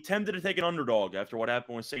be tempted to take an underdog after what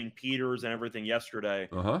happened with St. Peter's and everything yesterday.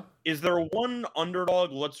 Is there one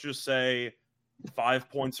underdog, let's just say 5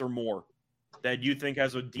 points or more, that you think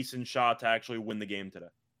has a decent shot to actually win the game today?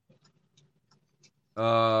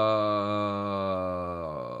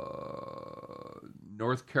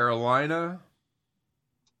 North Carolina.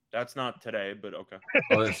 That's not today, but okay.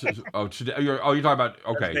 Today. You're talking about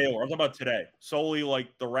okay. I'm talking about today. Solely like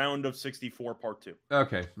the round of 64, part 2.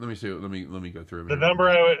 Okay, let me see. Let me go through.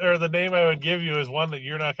 The name I would give you is one that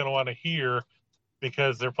you're not going to want to hear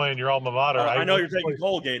because they're playing your alma mater. I know you're taking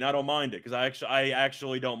Colgate, and I don't mind it because I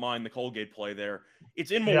actually don't mind the Colgate play there.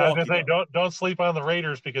 It's in Milwaukee. Yeah, I was gonna say, don't sleep on the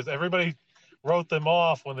Raiders because everybody wrote them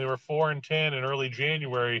off when they were 4-10 in early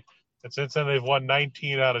January, and since then they've won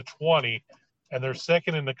 19 out of 20, and they're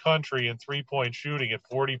second in the country in 3-point shooting at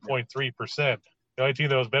 40.3%. The only team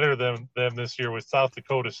that was better than them this year was South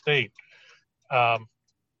Dakota State. How'd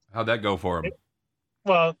that go for him?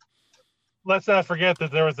 Well, let's not forget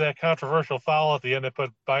that there was that controversial foul at the end that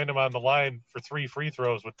put Bynum on the line for 3 free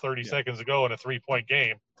throws with 30 seconds to go in a 3-point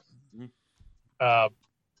game. Mhm.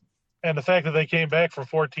 And the fact that they came back from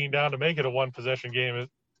 14 down to make it a 1-possession game,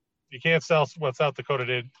 you can't sell what South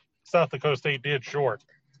Dakota State did short.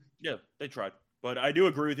 Yeah, they tried. But I do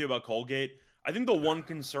agree with you about Colgate. I think the one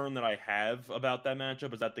concern that I have about that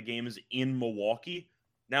matchup is that the game is in Milwaukee.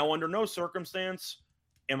 Now, under no circumstance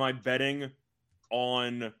am I betting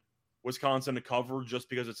on Wisconsin to cover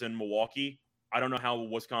just because it's in Milwaukee. I don't know how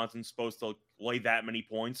Wisconsin's supposed to lay that many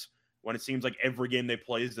points when it seems like every game they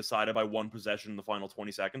play is decided by 1 possession in the final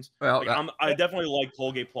 20 seconds. Well, I definitely like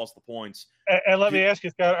Colgate plus the points. And let me ask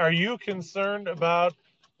you, Scott, are you concerned about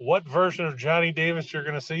what version of Johnny Davis you're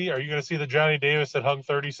going to see? Are you going to see the Johnny Davis that hung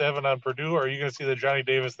 37 on Purdue, or are you going to see the Johnny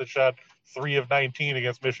Davis that shot 3 of 19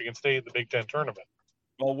 against Michigan State in the Big Ten tournament?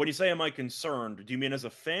 Well, when you say am I concerned, do you mean as a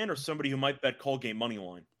fan or somebody who might bet Colgate money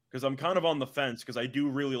line? Because I'm kind of on the fence because I do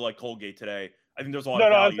really like Colgate today. I think there's a lot of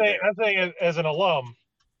value I'm saying as an alum.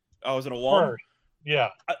 Oh, as an alum? First. Yeah.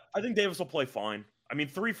 I think Davis will play fine. I mean,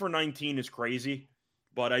 3 for 19 is crazy,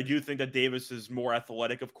 but I do think that Davis is more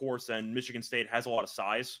athletic, of course, and Michigan State has a lot of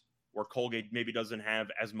size, where Colgate maybe doesn't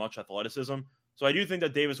have as much athleticism. So I do think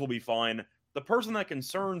that Davis will be fine. The person that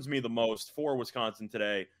concerns me the most for Wisconsin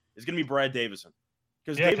today is going to be Brad Davison.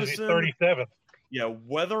 Because he's 37. Yeah,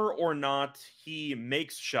 whether or not he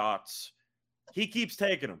makes shots, he keeps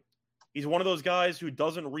taking them. He's one of those guys who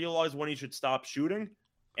doesn't realize when he should stop shooting.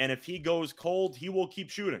 And if he goes cold, he will keep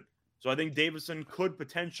shooting. So I think Davison could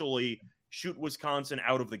potentially shoot Wisconsin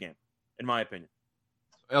out of the game, in my opinion.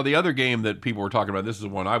 Well, the other game that people were talking about, this is the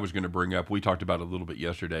one I was going to bring up. We talked about it a little bit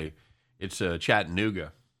yesterday. It's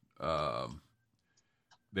Chattanooga.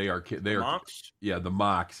 They are Mocs? Yeah, the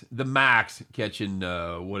Mocs catching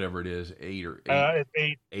whatever it is, 8 or 8.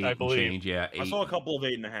 It's 8, I believe. Change, yeah. 8. I saw a couple of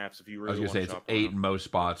 8.5s. If you really I was want going to say shop it's 8 in most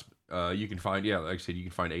spots. You can find, like I said, you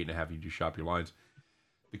can find 8.5. You just shop your lines.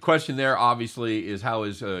 The question there, obviously, is how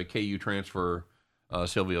is KU transfer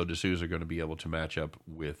Silvio De Sousa going to be able to match up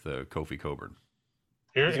with Kofi Cockburn?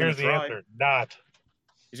 Here's the answer. Not.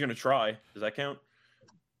 He's going to try. Does that count?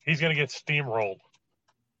 He's going to get steamrolled.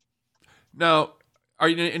 Now,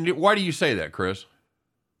 and why do you say that, Chris?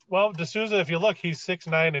 Well, De Sousa, if you look, he's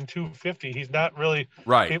 6'9" and 250. He's not really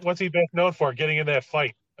right. What's he best known for? Getting in that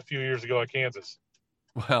fight a few years ago at Kansas.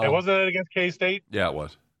 Well, and wasn't it against K-State? Yeah, it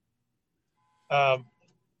was.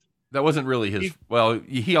 That wasn't really his.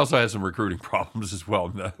 He also has some recruiting problems as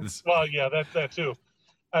well. Well, yeah, that too.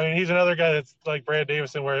 I mean, he's another guy that's like Brad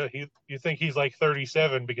Davison, where you think he's like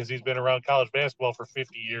 37 because he's been around college basketball for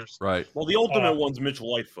 50 years. Right. Well, the ultimate one's Mitchell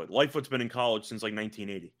Lightfoot. Lightfoot's been in college since like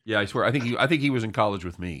 1980. Yeah, I swear. I think he was in college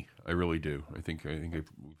with me. I really do. I think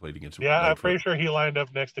we played against him. Yeah, Lightfoot. I'm pretty sure he lined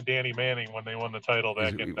up next to Danny Manning when they won the title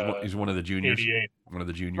back in. He's one of the juniors. 88. One of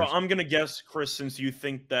the juniors. So I'm gonna guess, Chris, since you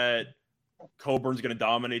think that Coburn's gonna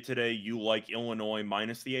dominate today, you like Illinois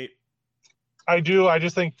minus the 8. I do. I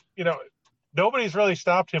just think nobody's really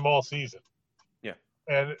stopped him all season. Yeah.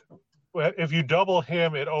 And if you double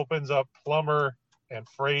him, it opens up Plummer and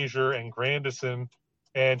Frazier and Grandison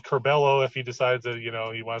and Curbelo if he decides that,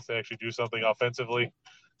 he wants to actually do something offensively.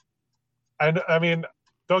 And I mean,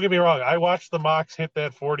 don't get me wrong. I watched the Mocs hit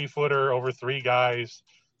that 40-footer over 3 guys,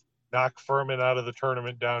 knock Furman out of the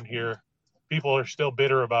tournament down here. People are still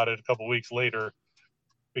bitter about it a couple weeks later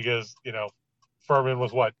because, Furman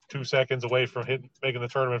was 2 seconds away from making the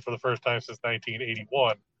tournament for the first time since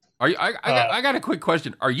 1981. I got a quick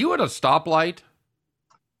question. Are you at a stoplight?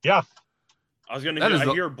 Yeah. I was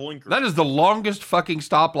gonna hear a blinker. That is the longest fucking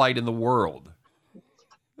stoplight in the world.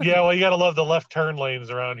 Yeah, well, you gotta love the left turn lanes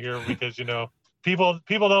around here because people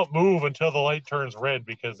don't move until the light turns red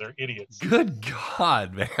because they're idiots. Good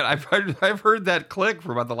God, man! I've heard that click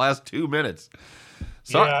for about the last 2 minutes.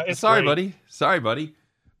 Sorry, buddy.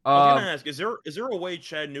 I was gonna ask: is there a way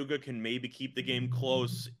Chattanooga can maybe keep the game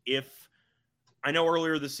close? If I know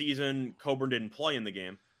earlier this season Coburn didn't play in the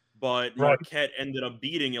game, but Marquette ended up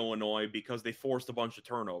beating Illinois because they forced a bunch of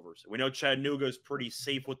turnovers. We know Chattanooga is pretty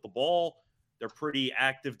safe with the ball; they're pretty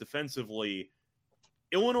active defensively.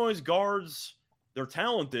 Illinois' guards, they're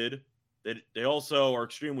talented. They also are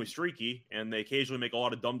extremely streaky, and they occasionally make a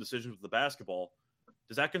lot of dumb decisions with the basketball.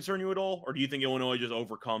 Does that concern you at all, or do you think Illinois just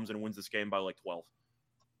overcomes and wins this game by like 12?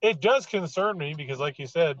 It does concern me because, like you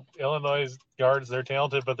said, Illinois' guards, they're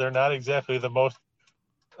talented, but they're not exactly the most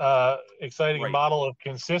exciting model of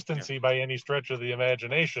consistency by any stretch of the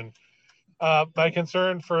imagination. My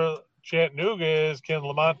concern for Chattanooga is, can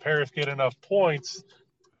Lamont Paris get enough points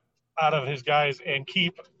out of his guys and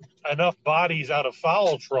keep enough bodies out of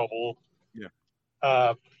foul trouble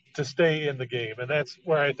Yeah. To stay in the game. And that's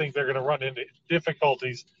where I think they're going to run into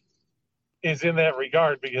difficulties is in that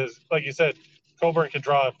regard because, like you said, Coburn can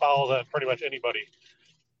draw fouls on pretty much anybody.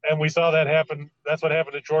 And we saw that happen. That's what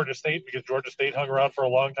happened to Georgia State because Georgia State hung around for a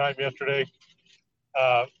long time yesterday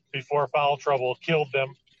before foul trouble killed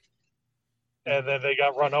them. And then they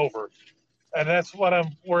got run over. And that's what I'm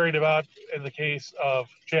worried about in the case of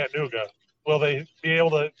Chattanooga. Will they be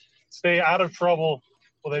able to stay out of trouble?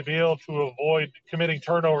 Will they be able to avoid committing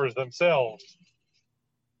turnovers themselves?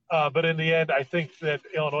 But in the end, I think that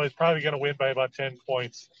Illinois is probably going to win by about 10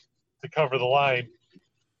 points to cover the line.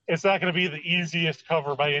 It's not going to be the easiest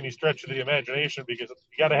cover by any stretch of the imagination because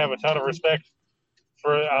you got to have a ton of respect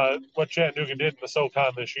for what Chattanooga did in the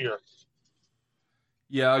SoCon this year.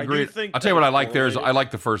 Yeah, I agreed. do think I'll tell you what I that's like there is correlated. I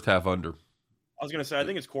like the first half under. I was going to say, I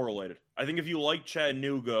think it's correlated. I think if you like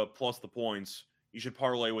Chattanooga plus the points, you should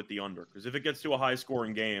parlay with the under. Because if it gets to a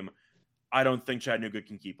high-scoring game, I don't think Chattanooga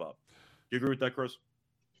can keep up. Do you agree with that, Chris?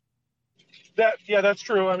 That's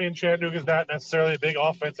true. I mean, Chattanooga's not necessarily a big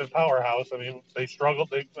offensive powerhouse. I mean, they struggled.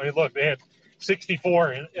 They had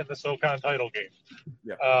 64 in the SoCon title game.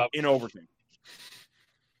 Yeah, in overtime.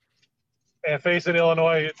 And facing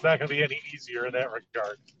Illinois, it's not going to be any easier in that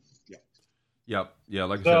regard. Yeah.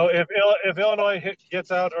 Like I So said, if Illinois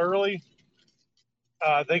gets out early,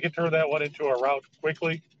 they can turn that one into a rout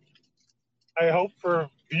quickly. I hope for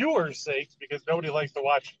viewers' sakes, because nobody likes to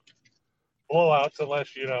watch blowouts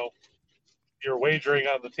unless you're wagering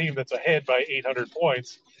on the team that's ahead by 800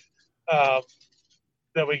 points. That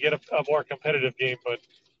we get a more competitive game, but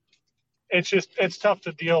it's tough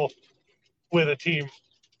to deal with a team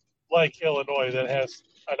like Illinois that has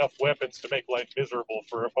enough weapons to make life miserable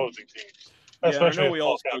for opposing teams. Especially I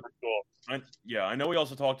know we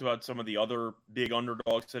also talked about some of the other big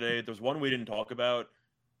underdogs today. There's one we didn't talk about.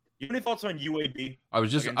 You have any thoughts on UAB? I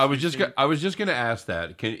was just going to ask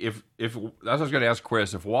that. If that's what I was going to ask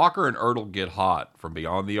Chris. If Walker and Ertl get hot from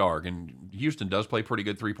beyond the arc, and Houston does play pretty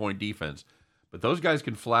good 3-point defense, but those guys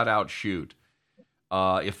can flat out shoot.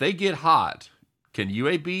 If they get hot, can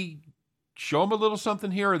UAB show them a little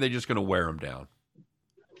something here, or are they just going to wear them down?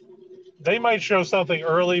 They might show something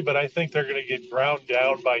early, but I think they're going to get ground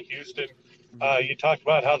down by Houston. You talked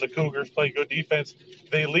about how the Cougars play good defense.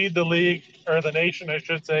 They lead the league, or the nation, I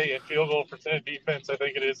should say, in field goal percentage defense. I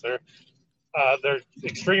think it is. They're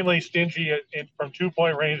extremely stingy from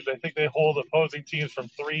 2-point range. I think they hold opposing teams from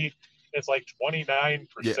three. It's like 29%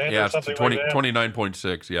 or something like that.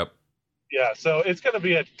 29.6, yep. Yeah, so it's going to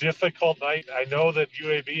be a difficult night. I know that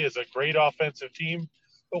UAB is a great offensive team,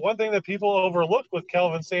 but one thing that people overlook with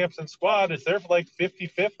Kelvin Sampson's squad is they're like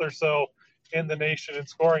 55th or so in the nation in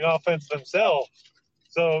scoring offense themselves.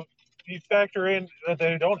 So you factor in that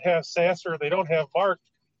they don't have Sasser, they don't have Mark,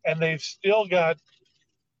 and they've still got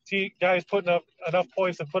guys putting up enough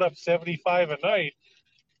points to put up 75 a night,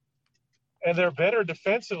 and they're better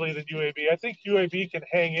defensively than UAB. I think UAB can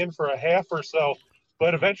hang in for a half or so,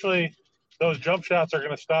 but eventually those jump shots are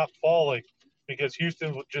going to stop falling because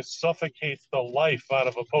Houston just suffocates the life out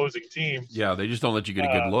of opposing teams. Yeah, they just don't let you get a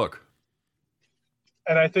good look.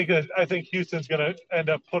 And I think Houston's going to end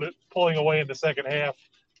up pulling away in the second half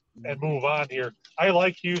and move on here. I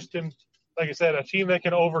like Houston. Like I said, a team that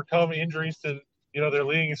can overcome injuries to their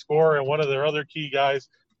leading scorer and one of their other key guys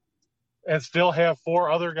and still have 4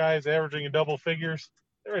 other guys averaging in double figures.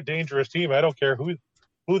 They're a dangerous team. I don't care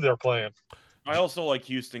who they're playing. I also like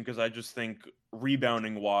Houston because I just think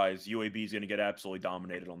rebounding-wise, UAB is going to get absolutely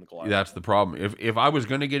dominated on the glass. That's the problem. If I was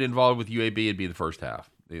going to get involved with UAB, it'd be the first half.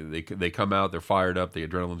 They come out, they're fired up, the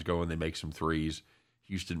adrenaline's going, they make some threes.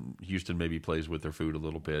 Houston maybe plays with their food a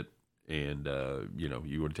little bit, and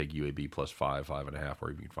you want to take UAB plus 5, 5.5,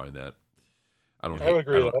 where you can find that. I don't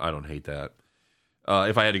hate that.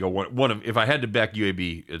 If I had to go if I had to back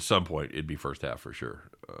UAB at some point, it'd be first half for sure.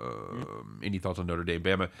 Any thoughts on Notre Dame,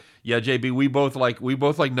 Bama? Yeah, JB, we both like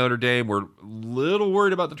Notre Dame. We're a little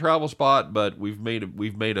worried about the travel spot, but we've made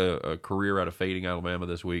a career out of fading Alabama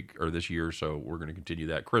this year, so we're going to continue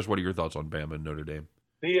that. Chris, what are your thoughts on Bama and Notre Dame?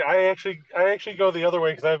 I actually go the other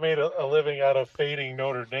way because I've made a living out of fading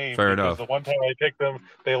Notre Dame. Fair enough. The one time I picked them,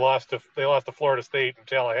 they lost to Florida State in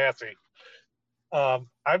Tallahassee.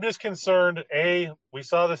 I'm just concerned. We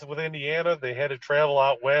saw this with Indiana. They had to travel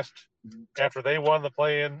out west after they won the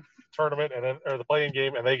play-in tournament or the play-in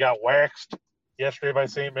game, and they got waxed yesterday by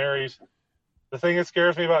St. Mary's. The thing that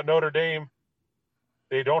scares me about Notre Dame,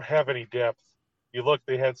 they don't have any depth. You look,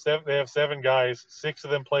 they have 7 guys. 6 of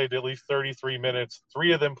them played at least 33 minutes.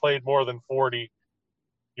 3 of them played more than 40.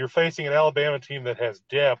 You're facing an Alabama team that has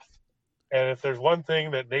depth, And if there's one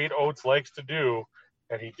thing that Nate Oates likes to do,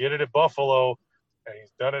 and he did it at Buffalo, and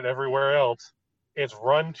he's done it everywhere else, it's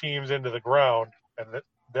run teams into the ground, and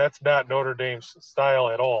that's not Notre Dame's style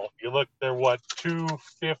at all. You look, they're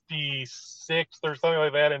 256 or something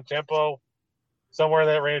like that in tempo, somewhere in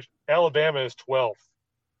that range. Alabama is 12th.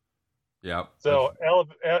 Yeah. So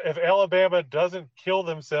if Alabama doesn't kill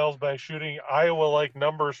themselves by shooting Iowa-like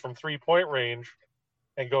numbers from 3-point range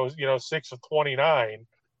and goes, 6 of 29,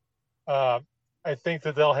 I think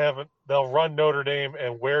that they'll run Notre Dame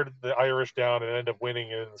and wear the Irish down and end up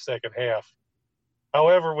winning in the second half.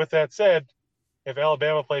 However, with that said, if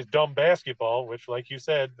Alabama plays dumb basketball, which, like you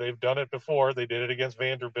said, they've done it before, they did it against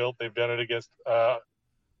Vanderbilt, they've done it against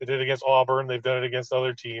they did it against Auburn, they've done it against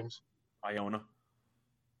other teams. Iona.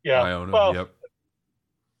 Yeah. Iona, well, yep.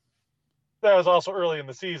 That was also early in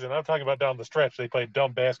the season. I'm talking about down the stretch. They played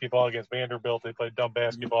dumb basketball against Vanderbilt. They played dumb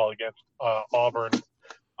basketball against Auburn.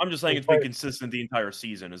 I'm just saying it's been consistent the entire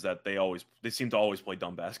season. Is that they seem to always play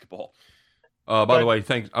dumb basketball. By the way,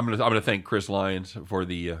 thanks. I'm gonna thank Chris Lyons for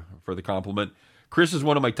the compliment. Chris is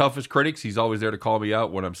one of my toughest critics. He's always there to call me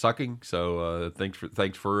out when I'm sucking. So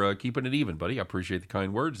thanks for keeping it even, buddy. I appreciate the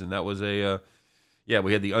kind words. And that was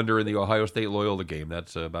we had the under in the Ohio State Loyola game.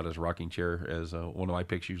 That's about as rocking chair as one of my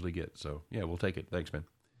picks usually get. So yeah, we'll take it. Thanks, man.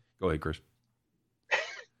 Go ahead, Chris.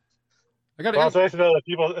 It's nice to know that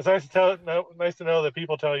people. It's nice to know that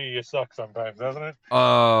people tell you suck sometimes, doesn't it?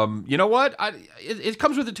 You know what? It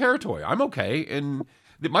comes with the territory. I'm okay, and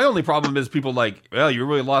my only problem is people like, well, you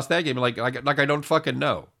really lost that game. Like I don't fucking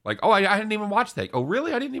know. Like, oh, I didn't even watch that. Oh,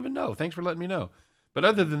 really? I didn't even know. Thanks for letting me know. But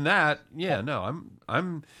other than that, yeah, no,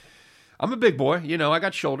 I'm a big boy. I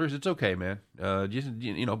got shoulders. It's okay, man. Just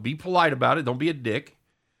be polite about it. Don't be a dick.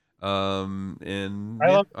 We have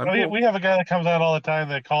a guy that comes out all the time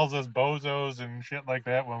that calls us bozos and shit like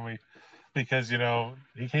that because he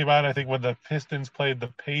came out, I think, when the Pistons played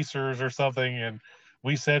the Pacers or something, and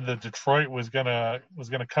we said that Detroit was gonna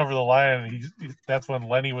cover the line, and that's when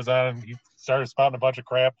Lenny was on and he started spouting a bunch of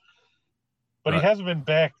crap. But He hasn't been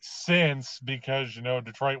back since because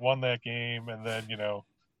Detroit won that game, and then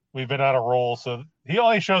we've been on a roll. So he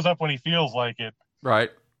only shows up when he feels like it.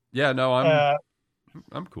 Right. Yeah. No, I'm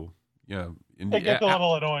cool. Yeah. It gets a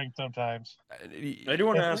little annoying sometimes. I do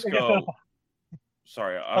want to ask.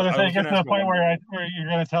 Sorry, I was going to get to the point where you're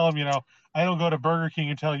going to tell him, I don't go to Burger King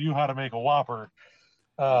and tell you how to make a Whopper.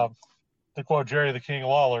 To quote Jerry the King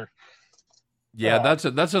Lawler. Yeah, that's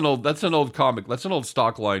an old comic. That's an old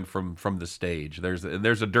stock line from the stage. There's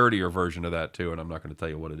a dirtier version of that too, and I'm not going to tell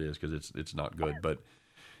you what it is because it's not good. But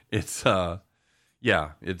it's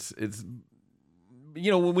it's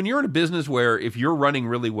when you're in a business where if you're running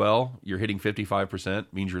really well, you're hitting 55%,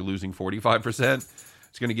 means you're losing 45%.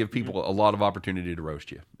 It's going to give people a lot of opportunity to roast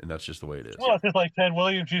you, and that's just the way it is. Well, it's just like Ted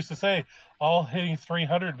Williams used to say, all hitting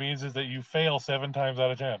 300 means is that you fail 7 times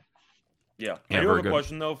out of 10. Yeah. I do have a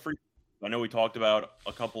question, though, for you. I know we talked about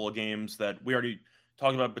a couple of games that we already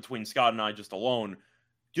talked about between Scott and I just alone. Do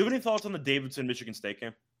you have any thoughts on the Davidson-Michigan State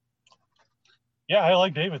game? Yeah, I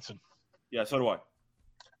like Davidson. Yeah, so do I.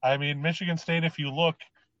 I mean, Michigan State, if you look,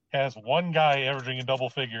 has one guy averaging in double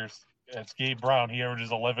figures. It's Gabe Brown. He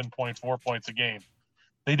averages 11.4 points a game.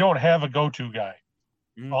 They don't have a go-to guy.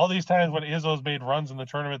 Mm-hmm. All these times when Izzo's made runs in the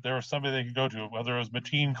tournament, there was somebody they could go to, whether it was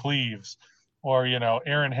Mateen Cleaves or,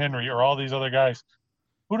 Aaron Henry or all these other guys.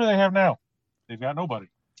 Who do they have now? They've got nobody.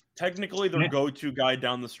 Technically, their go-to guy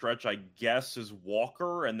down the stretch, I guess, is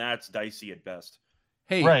Walker, and that's dicey at best.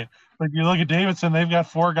 Hey. Right. But you look at Davidson, they've got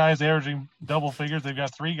 4 guys averaging double figures. They've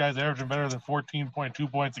got 3 guys averaging better than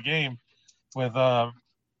 14.2 points a game with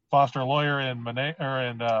Foster Lawyer and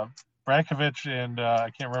Brakovich and I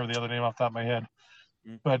can't remember the other name off the top of my head.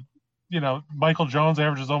 But, Michael Jones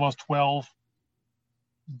averages almost 12.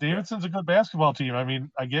 Davidson's a good basketball team. I mean,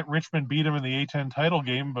 I get Richmond beat him in the A-10 title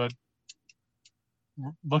game, but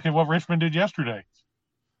look at what Richmond did yesterday.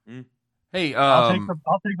 Hey, I'll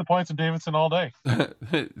take the points in Davidson all day.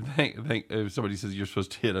 Somebody says you're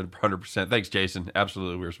supposed to hit 100%. Thanks, Jason.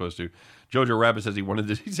 Absolutely, we were supposed to. Jojo Rabbit says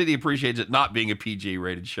he said he appreciates it not being a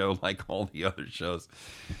PG-rated show like all the other shows.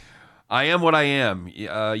 I am what I am.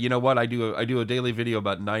 You know what? I do a daily video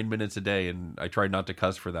about 9 minutes a day, and I try not to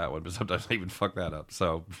cuss for that one, but sometimes I even fuck that up.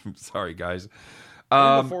 So sorry, guys.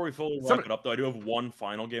 Before we fully wrap it up, though, I do have one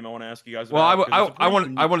final game I want to ask you guys about. Well, I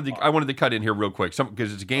wanted to cut in here real quick,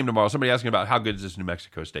 because it's a game tomorrow. Somebody asking about how good is this New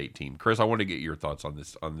Mexico State team. Chris, I want to get your thoughts on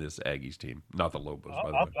this Aggies team, not the Lobos. By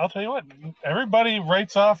the way, I'll tell you what. Everybody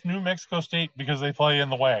writes off New Mexico State because they play in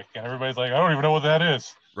the WAC, and everybody's like, I don't even know what that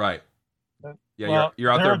is. Right. Yeah, Well,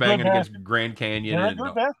 you're out they're there a good banging against basket- Grand Canyon. They're a And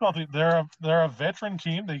good basketball team. They're a veteran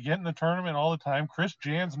team. They get in the tournament all the time. Chris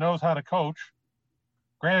Jans knows how to coach.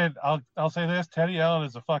 Granted, I'll say this: Teddy Allen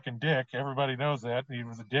is a fucking dick. Everybody knows that. He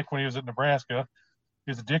was a dick when he was at Nebraska.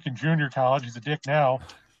 He was a dick in junior college. He's a dick now.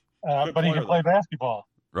 But he can play basketball.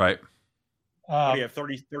 right. What do you have,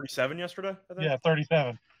 37 yesterday, I think? Yeah,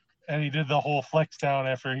 37. And he did the whole flex down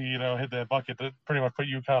after he, hit that bucket that pretty much put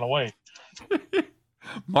UConn away.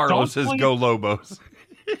 Marlo Don't says, sleep. "Go Lobos."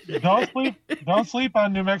 Don't sleep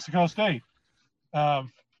on New Mexico State. I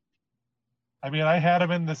I had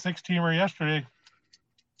him in the 6-teamer yesterday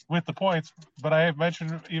with the points, but I have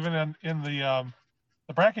mentioned even in the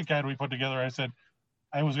bracket guide we put together, I said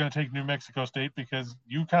I was going to take New Mexico State because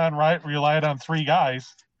UConn relied on 3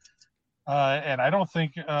 guys, and I don't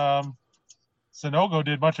think Sanogo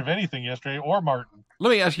did much of anything yesterday, or Martin. Let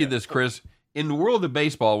me ask you this, Chris. In the world of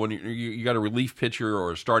baseball, when you got a relief pitcher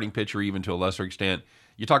or a starting pitcher, even to a lesser extent,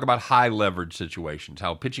 you talk about high leverage situations.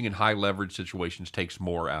 How pitching in high leverage situations takes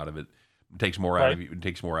more out of it, takes more out of you, and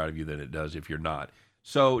takes more out of you than it does if you're not.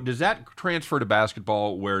 So, does that transfer to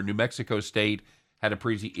basketball, where New Mexico State had a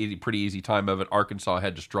pretty easy time of it? Arkansas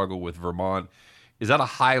had to struggle with Vermont. Is that a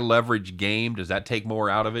high leverage game? Does that take more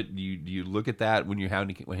out of it? Do you look at that when you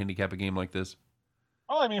handicap a game like this?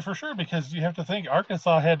 Oh, for sure, because you have to think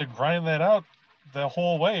Arkansas had to grind that out the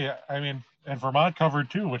whole way. And Vermont covered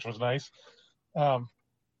too, which was nice.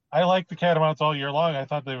 I liked the Catamounts all year long. I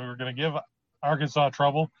thought they were going to give Arkansas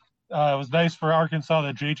trouble. It was nice for Arkansas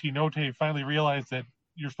that JT Notte finally realized that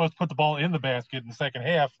you're supposed to put the ball in the basket in the second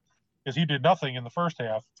half, because he did nothing in the first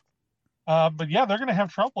half. But yeah, they're going to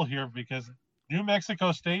have trouble here because New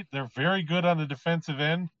Mexico State, they're very good on the defensive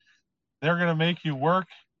end. They're going to make you work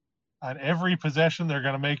on every possession. They're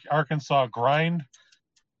going to make Arkansas grind.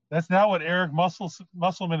 That's not what Eric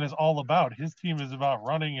Musselman is all about. His team is about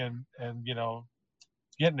running and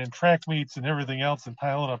getting in track meets and everything else and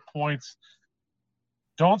piling up points.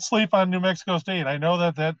 Don't sleep on New Mexico State. I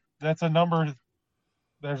know that's a number.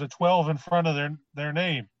 There's a 12 in front of their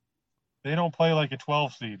name. They don't play like a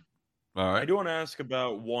 12 seed. All right. I do want to ask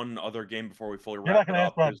about one other game before we fully wrap You're not going it to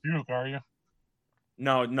up. ask about Duke, are you?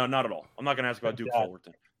 No, not at all. I'm not going to ask about Duke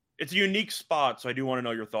Fullerton. It's a unique spot, so I do want to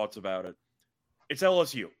know your thoughts about it. It's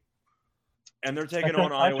LSU, and they're taking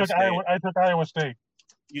on Iowa State. I took Iowa State.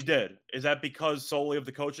 You did. Is that because solely of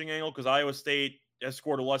the coaching angle? Because Iowa State has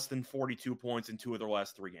scored less than 42 points in 2 of their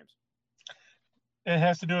last 3 games. It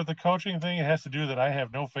has to do with the coaching thing. It has to do that I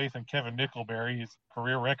have no faith in Kevin Nickelberry. His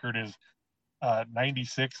career record is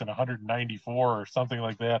 96 and 194 or something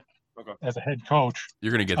like that as a head coach.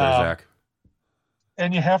 You're going to get there, Zach.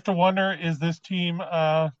 And you have to wonder, is this team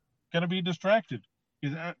going to be distracted?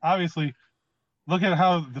 Obviously, look at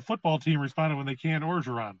how the football team responded when they canned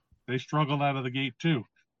Orgeron. They struggled out of the gate too.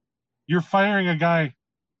 You're firing a guy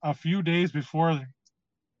a few days before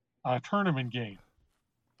a tournament game.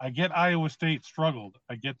 I get Iowa State struggled.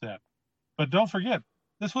 I get that. But don't forget,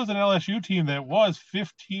 this was an LSU team that was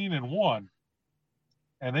 15-1,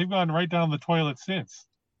 and they've gone right down the toilet since.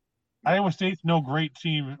 Iowa State's no great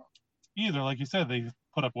team either. Like you said, they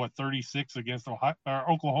put up, 36 against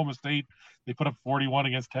Oklahoma State. They put up 41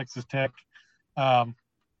 against Texas Tech. But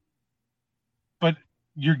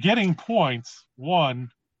you're getting points, one,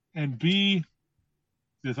 and B,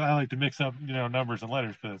 because I like to mix up, numbers and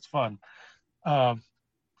letters because it's fun.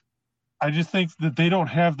 I just think that they don't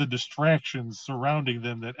have the distractions surrounding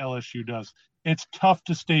them that LSU does. It's tough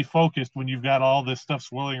to stay focused when you've got all this stuff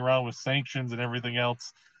swirling around with sanctions and everything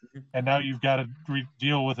else. And now you've got to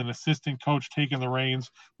deal with an assistant coach taking the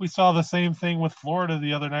reins. We saw the same thing with Florida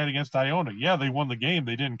the other night against Iona. Yeah, they won the game.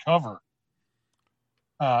 They didn't cover.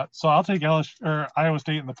 So I'll take Iowa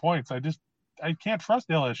State in the points. I can't trust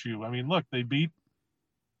LSU. Look, they beat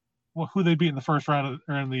who they beat in the first round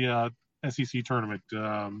or in the SEC tournament.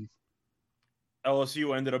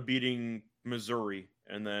 LSU ended up beating Missouri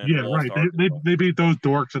and then right. They beat those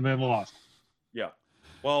dorks and then lost. Yeah.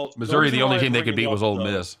 Well, Missouri, the only team they could beat was Ole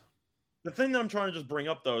Miss. The thing that I'm trying to just bring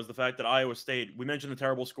up, though, is the fact that Iowa State, we mentioned the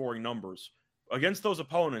terrible scoring numbers. Against those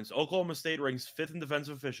opponents, Oklahoma State ranks 5th in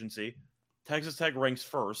defensive efficiency. Texas Tech ranks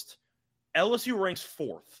 1st. LSU ranks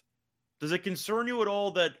 4th. Does it concern you at all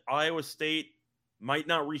that Iowa State might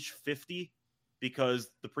not reach 50 because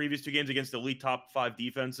the previous 2 games against elite top 5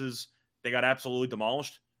 defenses, they got absolutely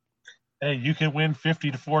demolished? Hey, you can win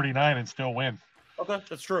 50-49 and still win. Okay,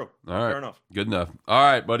 that's true. All right. Fair enough. Good enough. All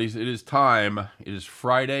right, buddies. It is time. It is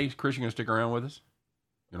Friday. Chris, you going to stick around with us?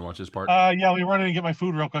 You going to watch this part? Yeah, we run in and get my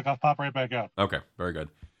food real quick. I'll pop right back out. Okay, very good.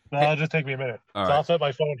 It'll just take me a minute. All so right. I'll set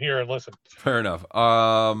my phone here and listen. Fair enough.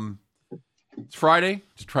 It's Friday.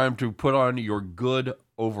 It's time to put on your good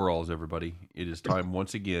overalls, everybody. It is time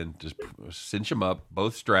once again. Just cinch them up,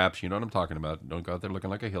 both straps. You know what I'm talking about. Don't go out there looking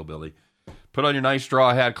like a hillbilly. Put on your nice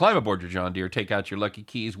straw hat, climb aboard your John Deere, take out your lucky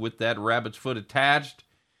keys with that rabbit's foot attached,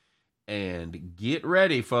 and get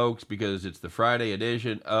ready, folks, because it's the Friday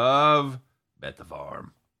edition of Bet the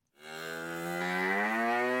Farm.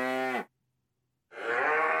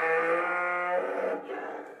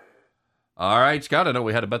 All right, Scott, I know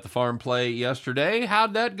we had a Bet the Farm play yesterday.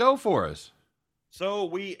 How'd that go for us? So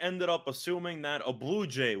we ended up assuming that a Blue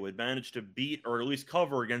Jay would manage to beat or at least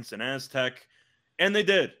cover against an Aztec, and they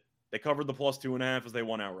did. They covered the plus 2.5 as they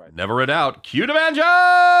won outright. Never in doubt. Cue the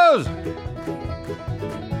banjos!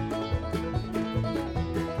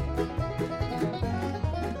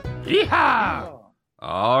 Yeehaw!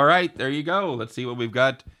 All right, there you go. Let's see what we've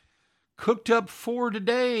got cooked up for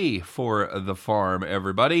today for the farm,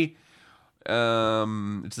 everybody.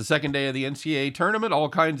 It's the second day of the NCAA tournament. All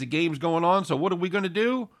kinds of games going on. So what are we going to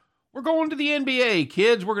do? We're going to the NBA,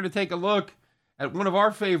 kids. We're going to take a look at one of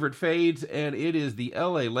our favorite fades, and it is the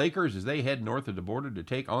LA Lakers as they head north of the border to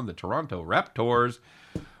take on the Toronto Raptors.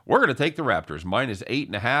 We're going to take the Raptors minus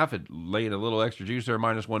 8.5. It laying a little extra juice there,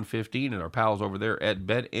 minus 115, and our pals over there at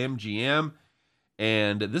BetMGM.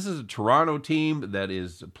 And this is a Toronto team that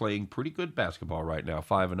is playing pretty good basketball right now,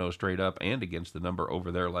 5-0 straight up and against the number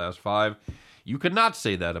over their last 5. You could not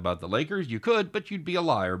say that about the Lakers. You could, but you'd be a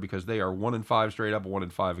liar because they are 1-5 straight up,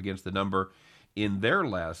 1-5 against the number in their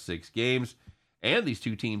last 6 games. And these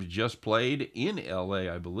two teams just played in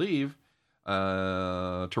LA, I believe.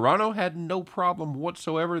 Toronto had no problem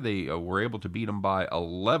whatsoever. They were able to beat them by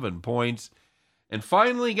 11 points. And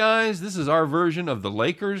finally, guys, this is our version of the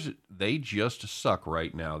Lakers. They just suck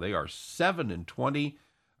right now. They are 7-20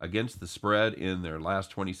 against the spread in their last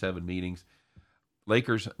 27 meetings.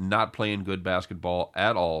 Lakers not playing good basketball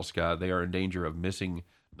at all, Scott. They are in danger of missing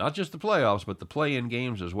not just the playoffs, but the play-in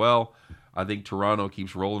games as well. I think Toronto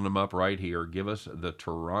keeps rolling them up right here. Give us the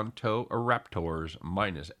Toronto Raptors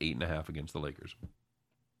minus 8.5 against the Lakers.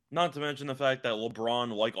 Not to mention the fact that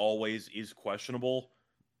LeBron, like always, is questionable.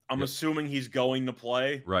 I'm assuming he's going to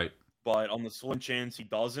play. Right. But on the slim chance he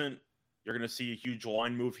doesn't, you're going to see a huge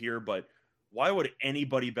line move here. But why would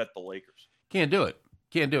anybody bet the Lakers? Can't do it.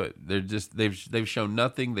 They're just they've shown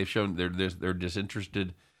nothing. They've shown they're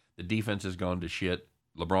disinterested. The defense has gone to shit.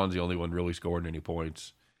 LeBron's the only one really scoring any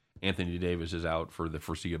points. Anthony Davis is out for the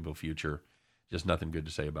foreseeable future. Just nothing good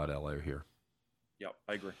to say about LA here. Yep,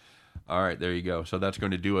 I agree. All right, there you go. So that's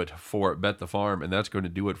going to do it for Bet the Farm, and that's going to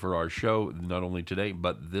do it for our show, not only today,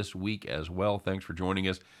 but this week as well. Thanks for joining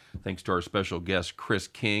us. Thanks to our special guest, Chris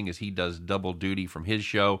King, as he does double duty from his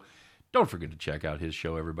show. Don't forget to check out his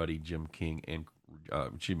show, everybody.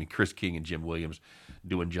 Chris King and Jim Williams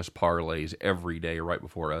doing just parlays every day right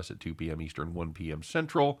before us at 2 p.m. Eastern, 1 p.m.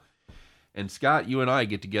 Central. And Scott, you and I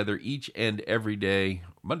get together each and every day,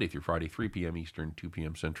 Monday through Friday, 3 p.m. Eastern, 2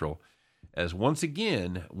 p.m. Central, as once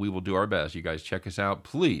again, we will do our best. You guys check us out.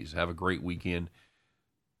 Please have a great weekend.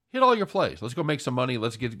 Hit all your plays. Let's go make some money.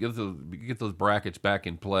 Let's get those brackets back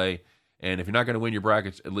in play. And if you're not going to win your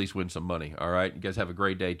brackets, at least win some money. All right? You guys have a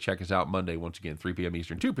great day. Check us out Monday, once again, 3 p.m.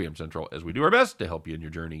 Eastern, 2 p.m. Central, as we do our best to help you in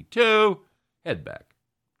your journey to head back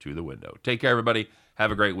to the window. Take care, everybody.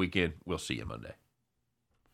 Have a great weekend. We'll see you Monday.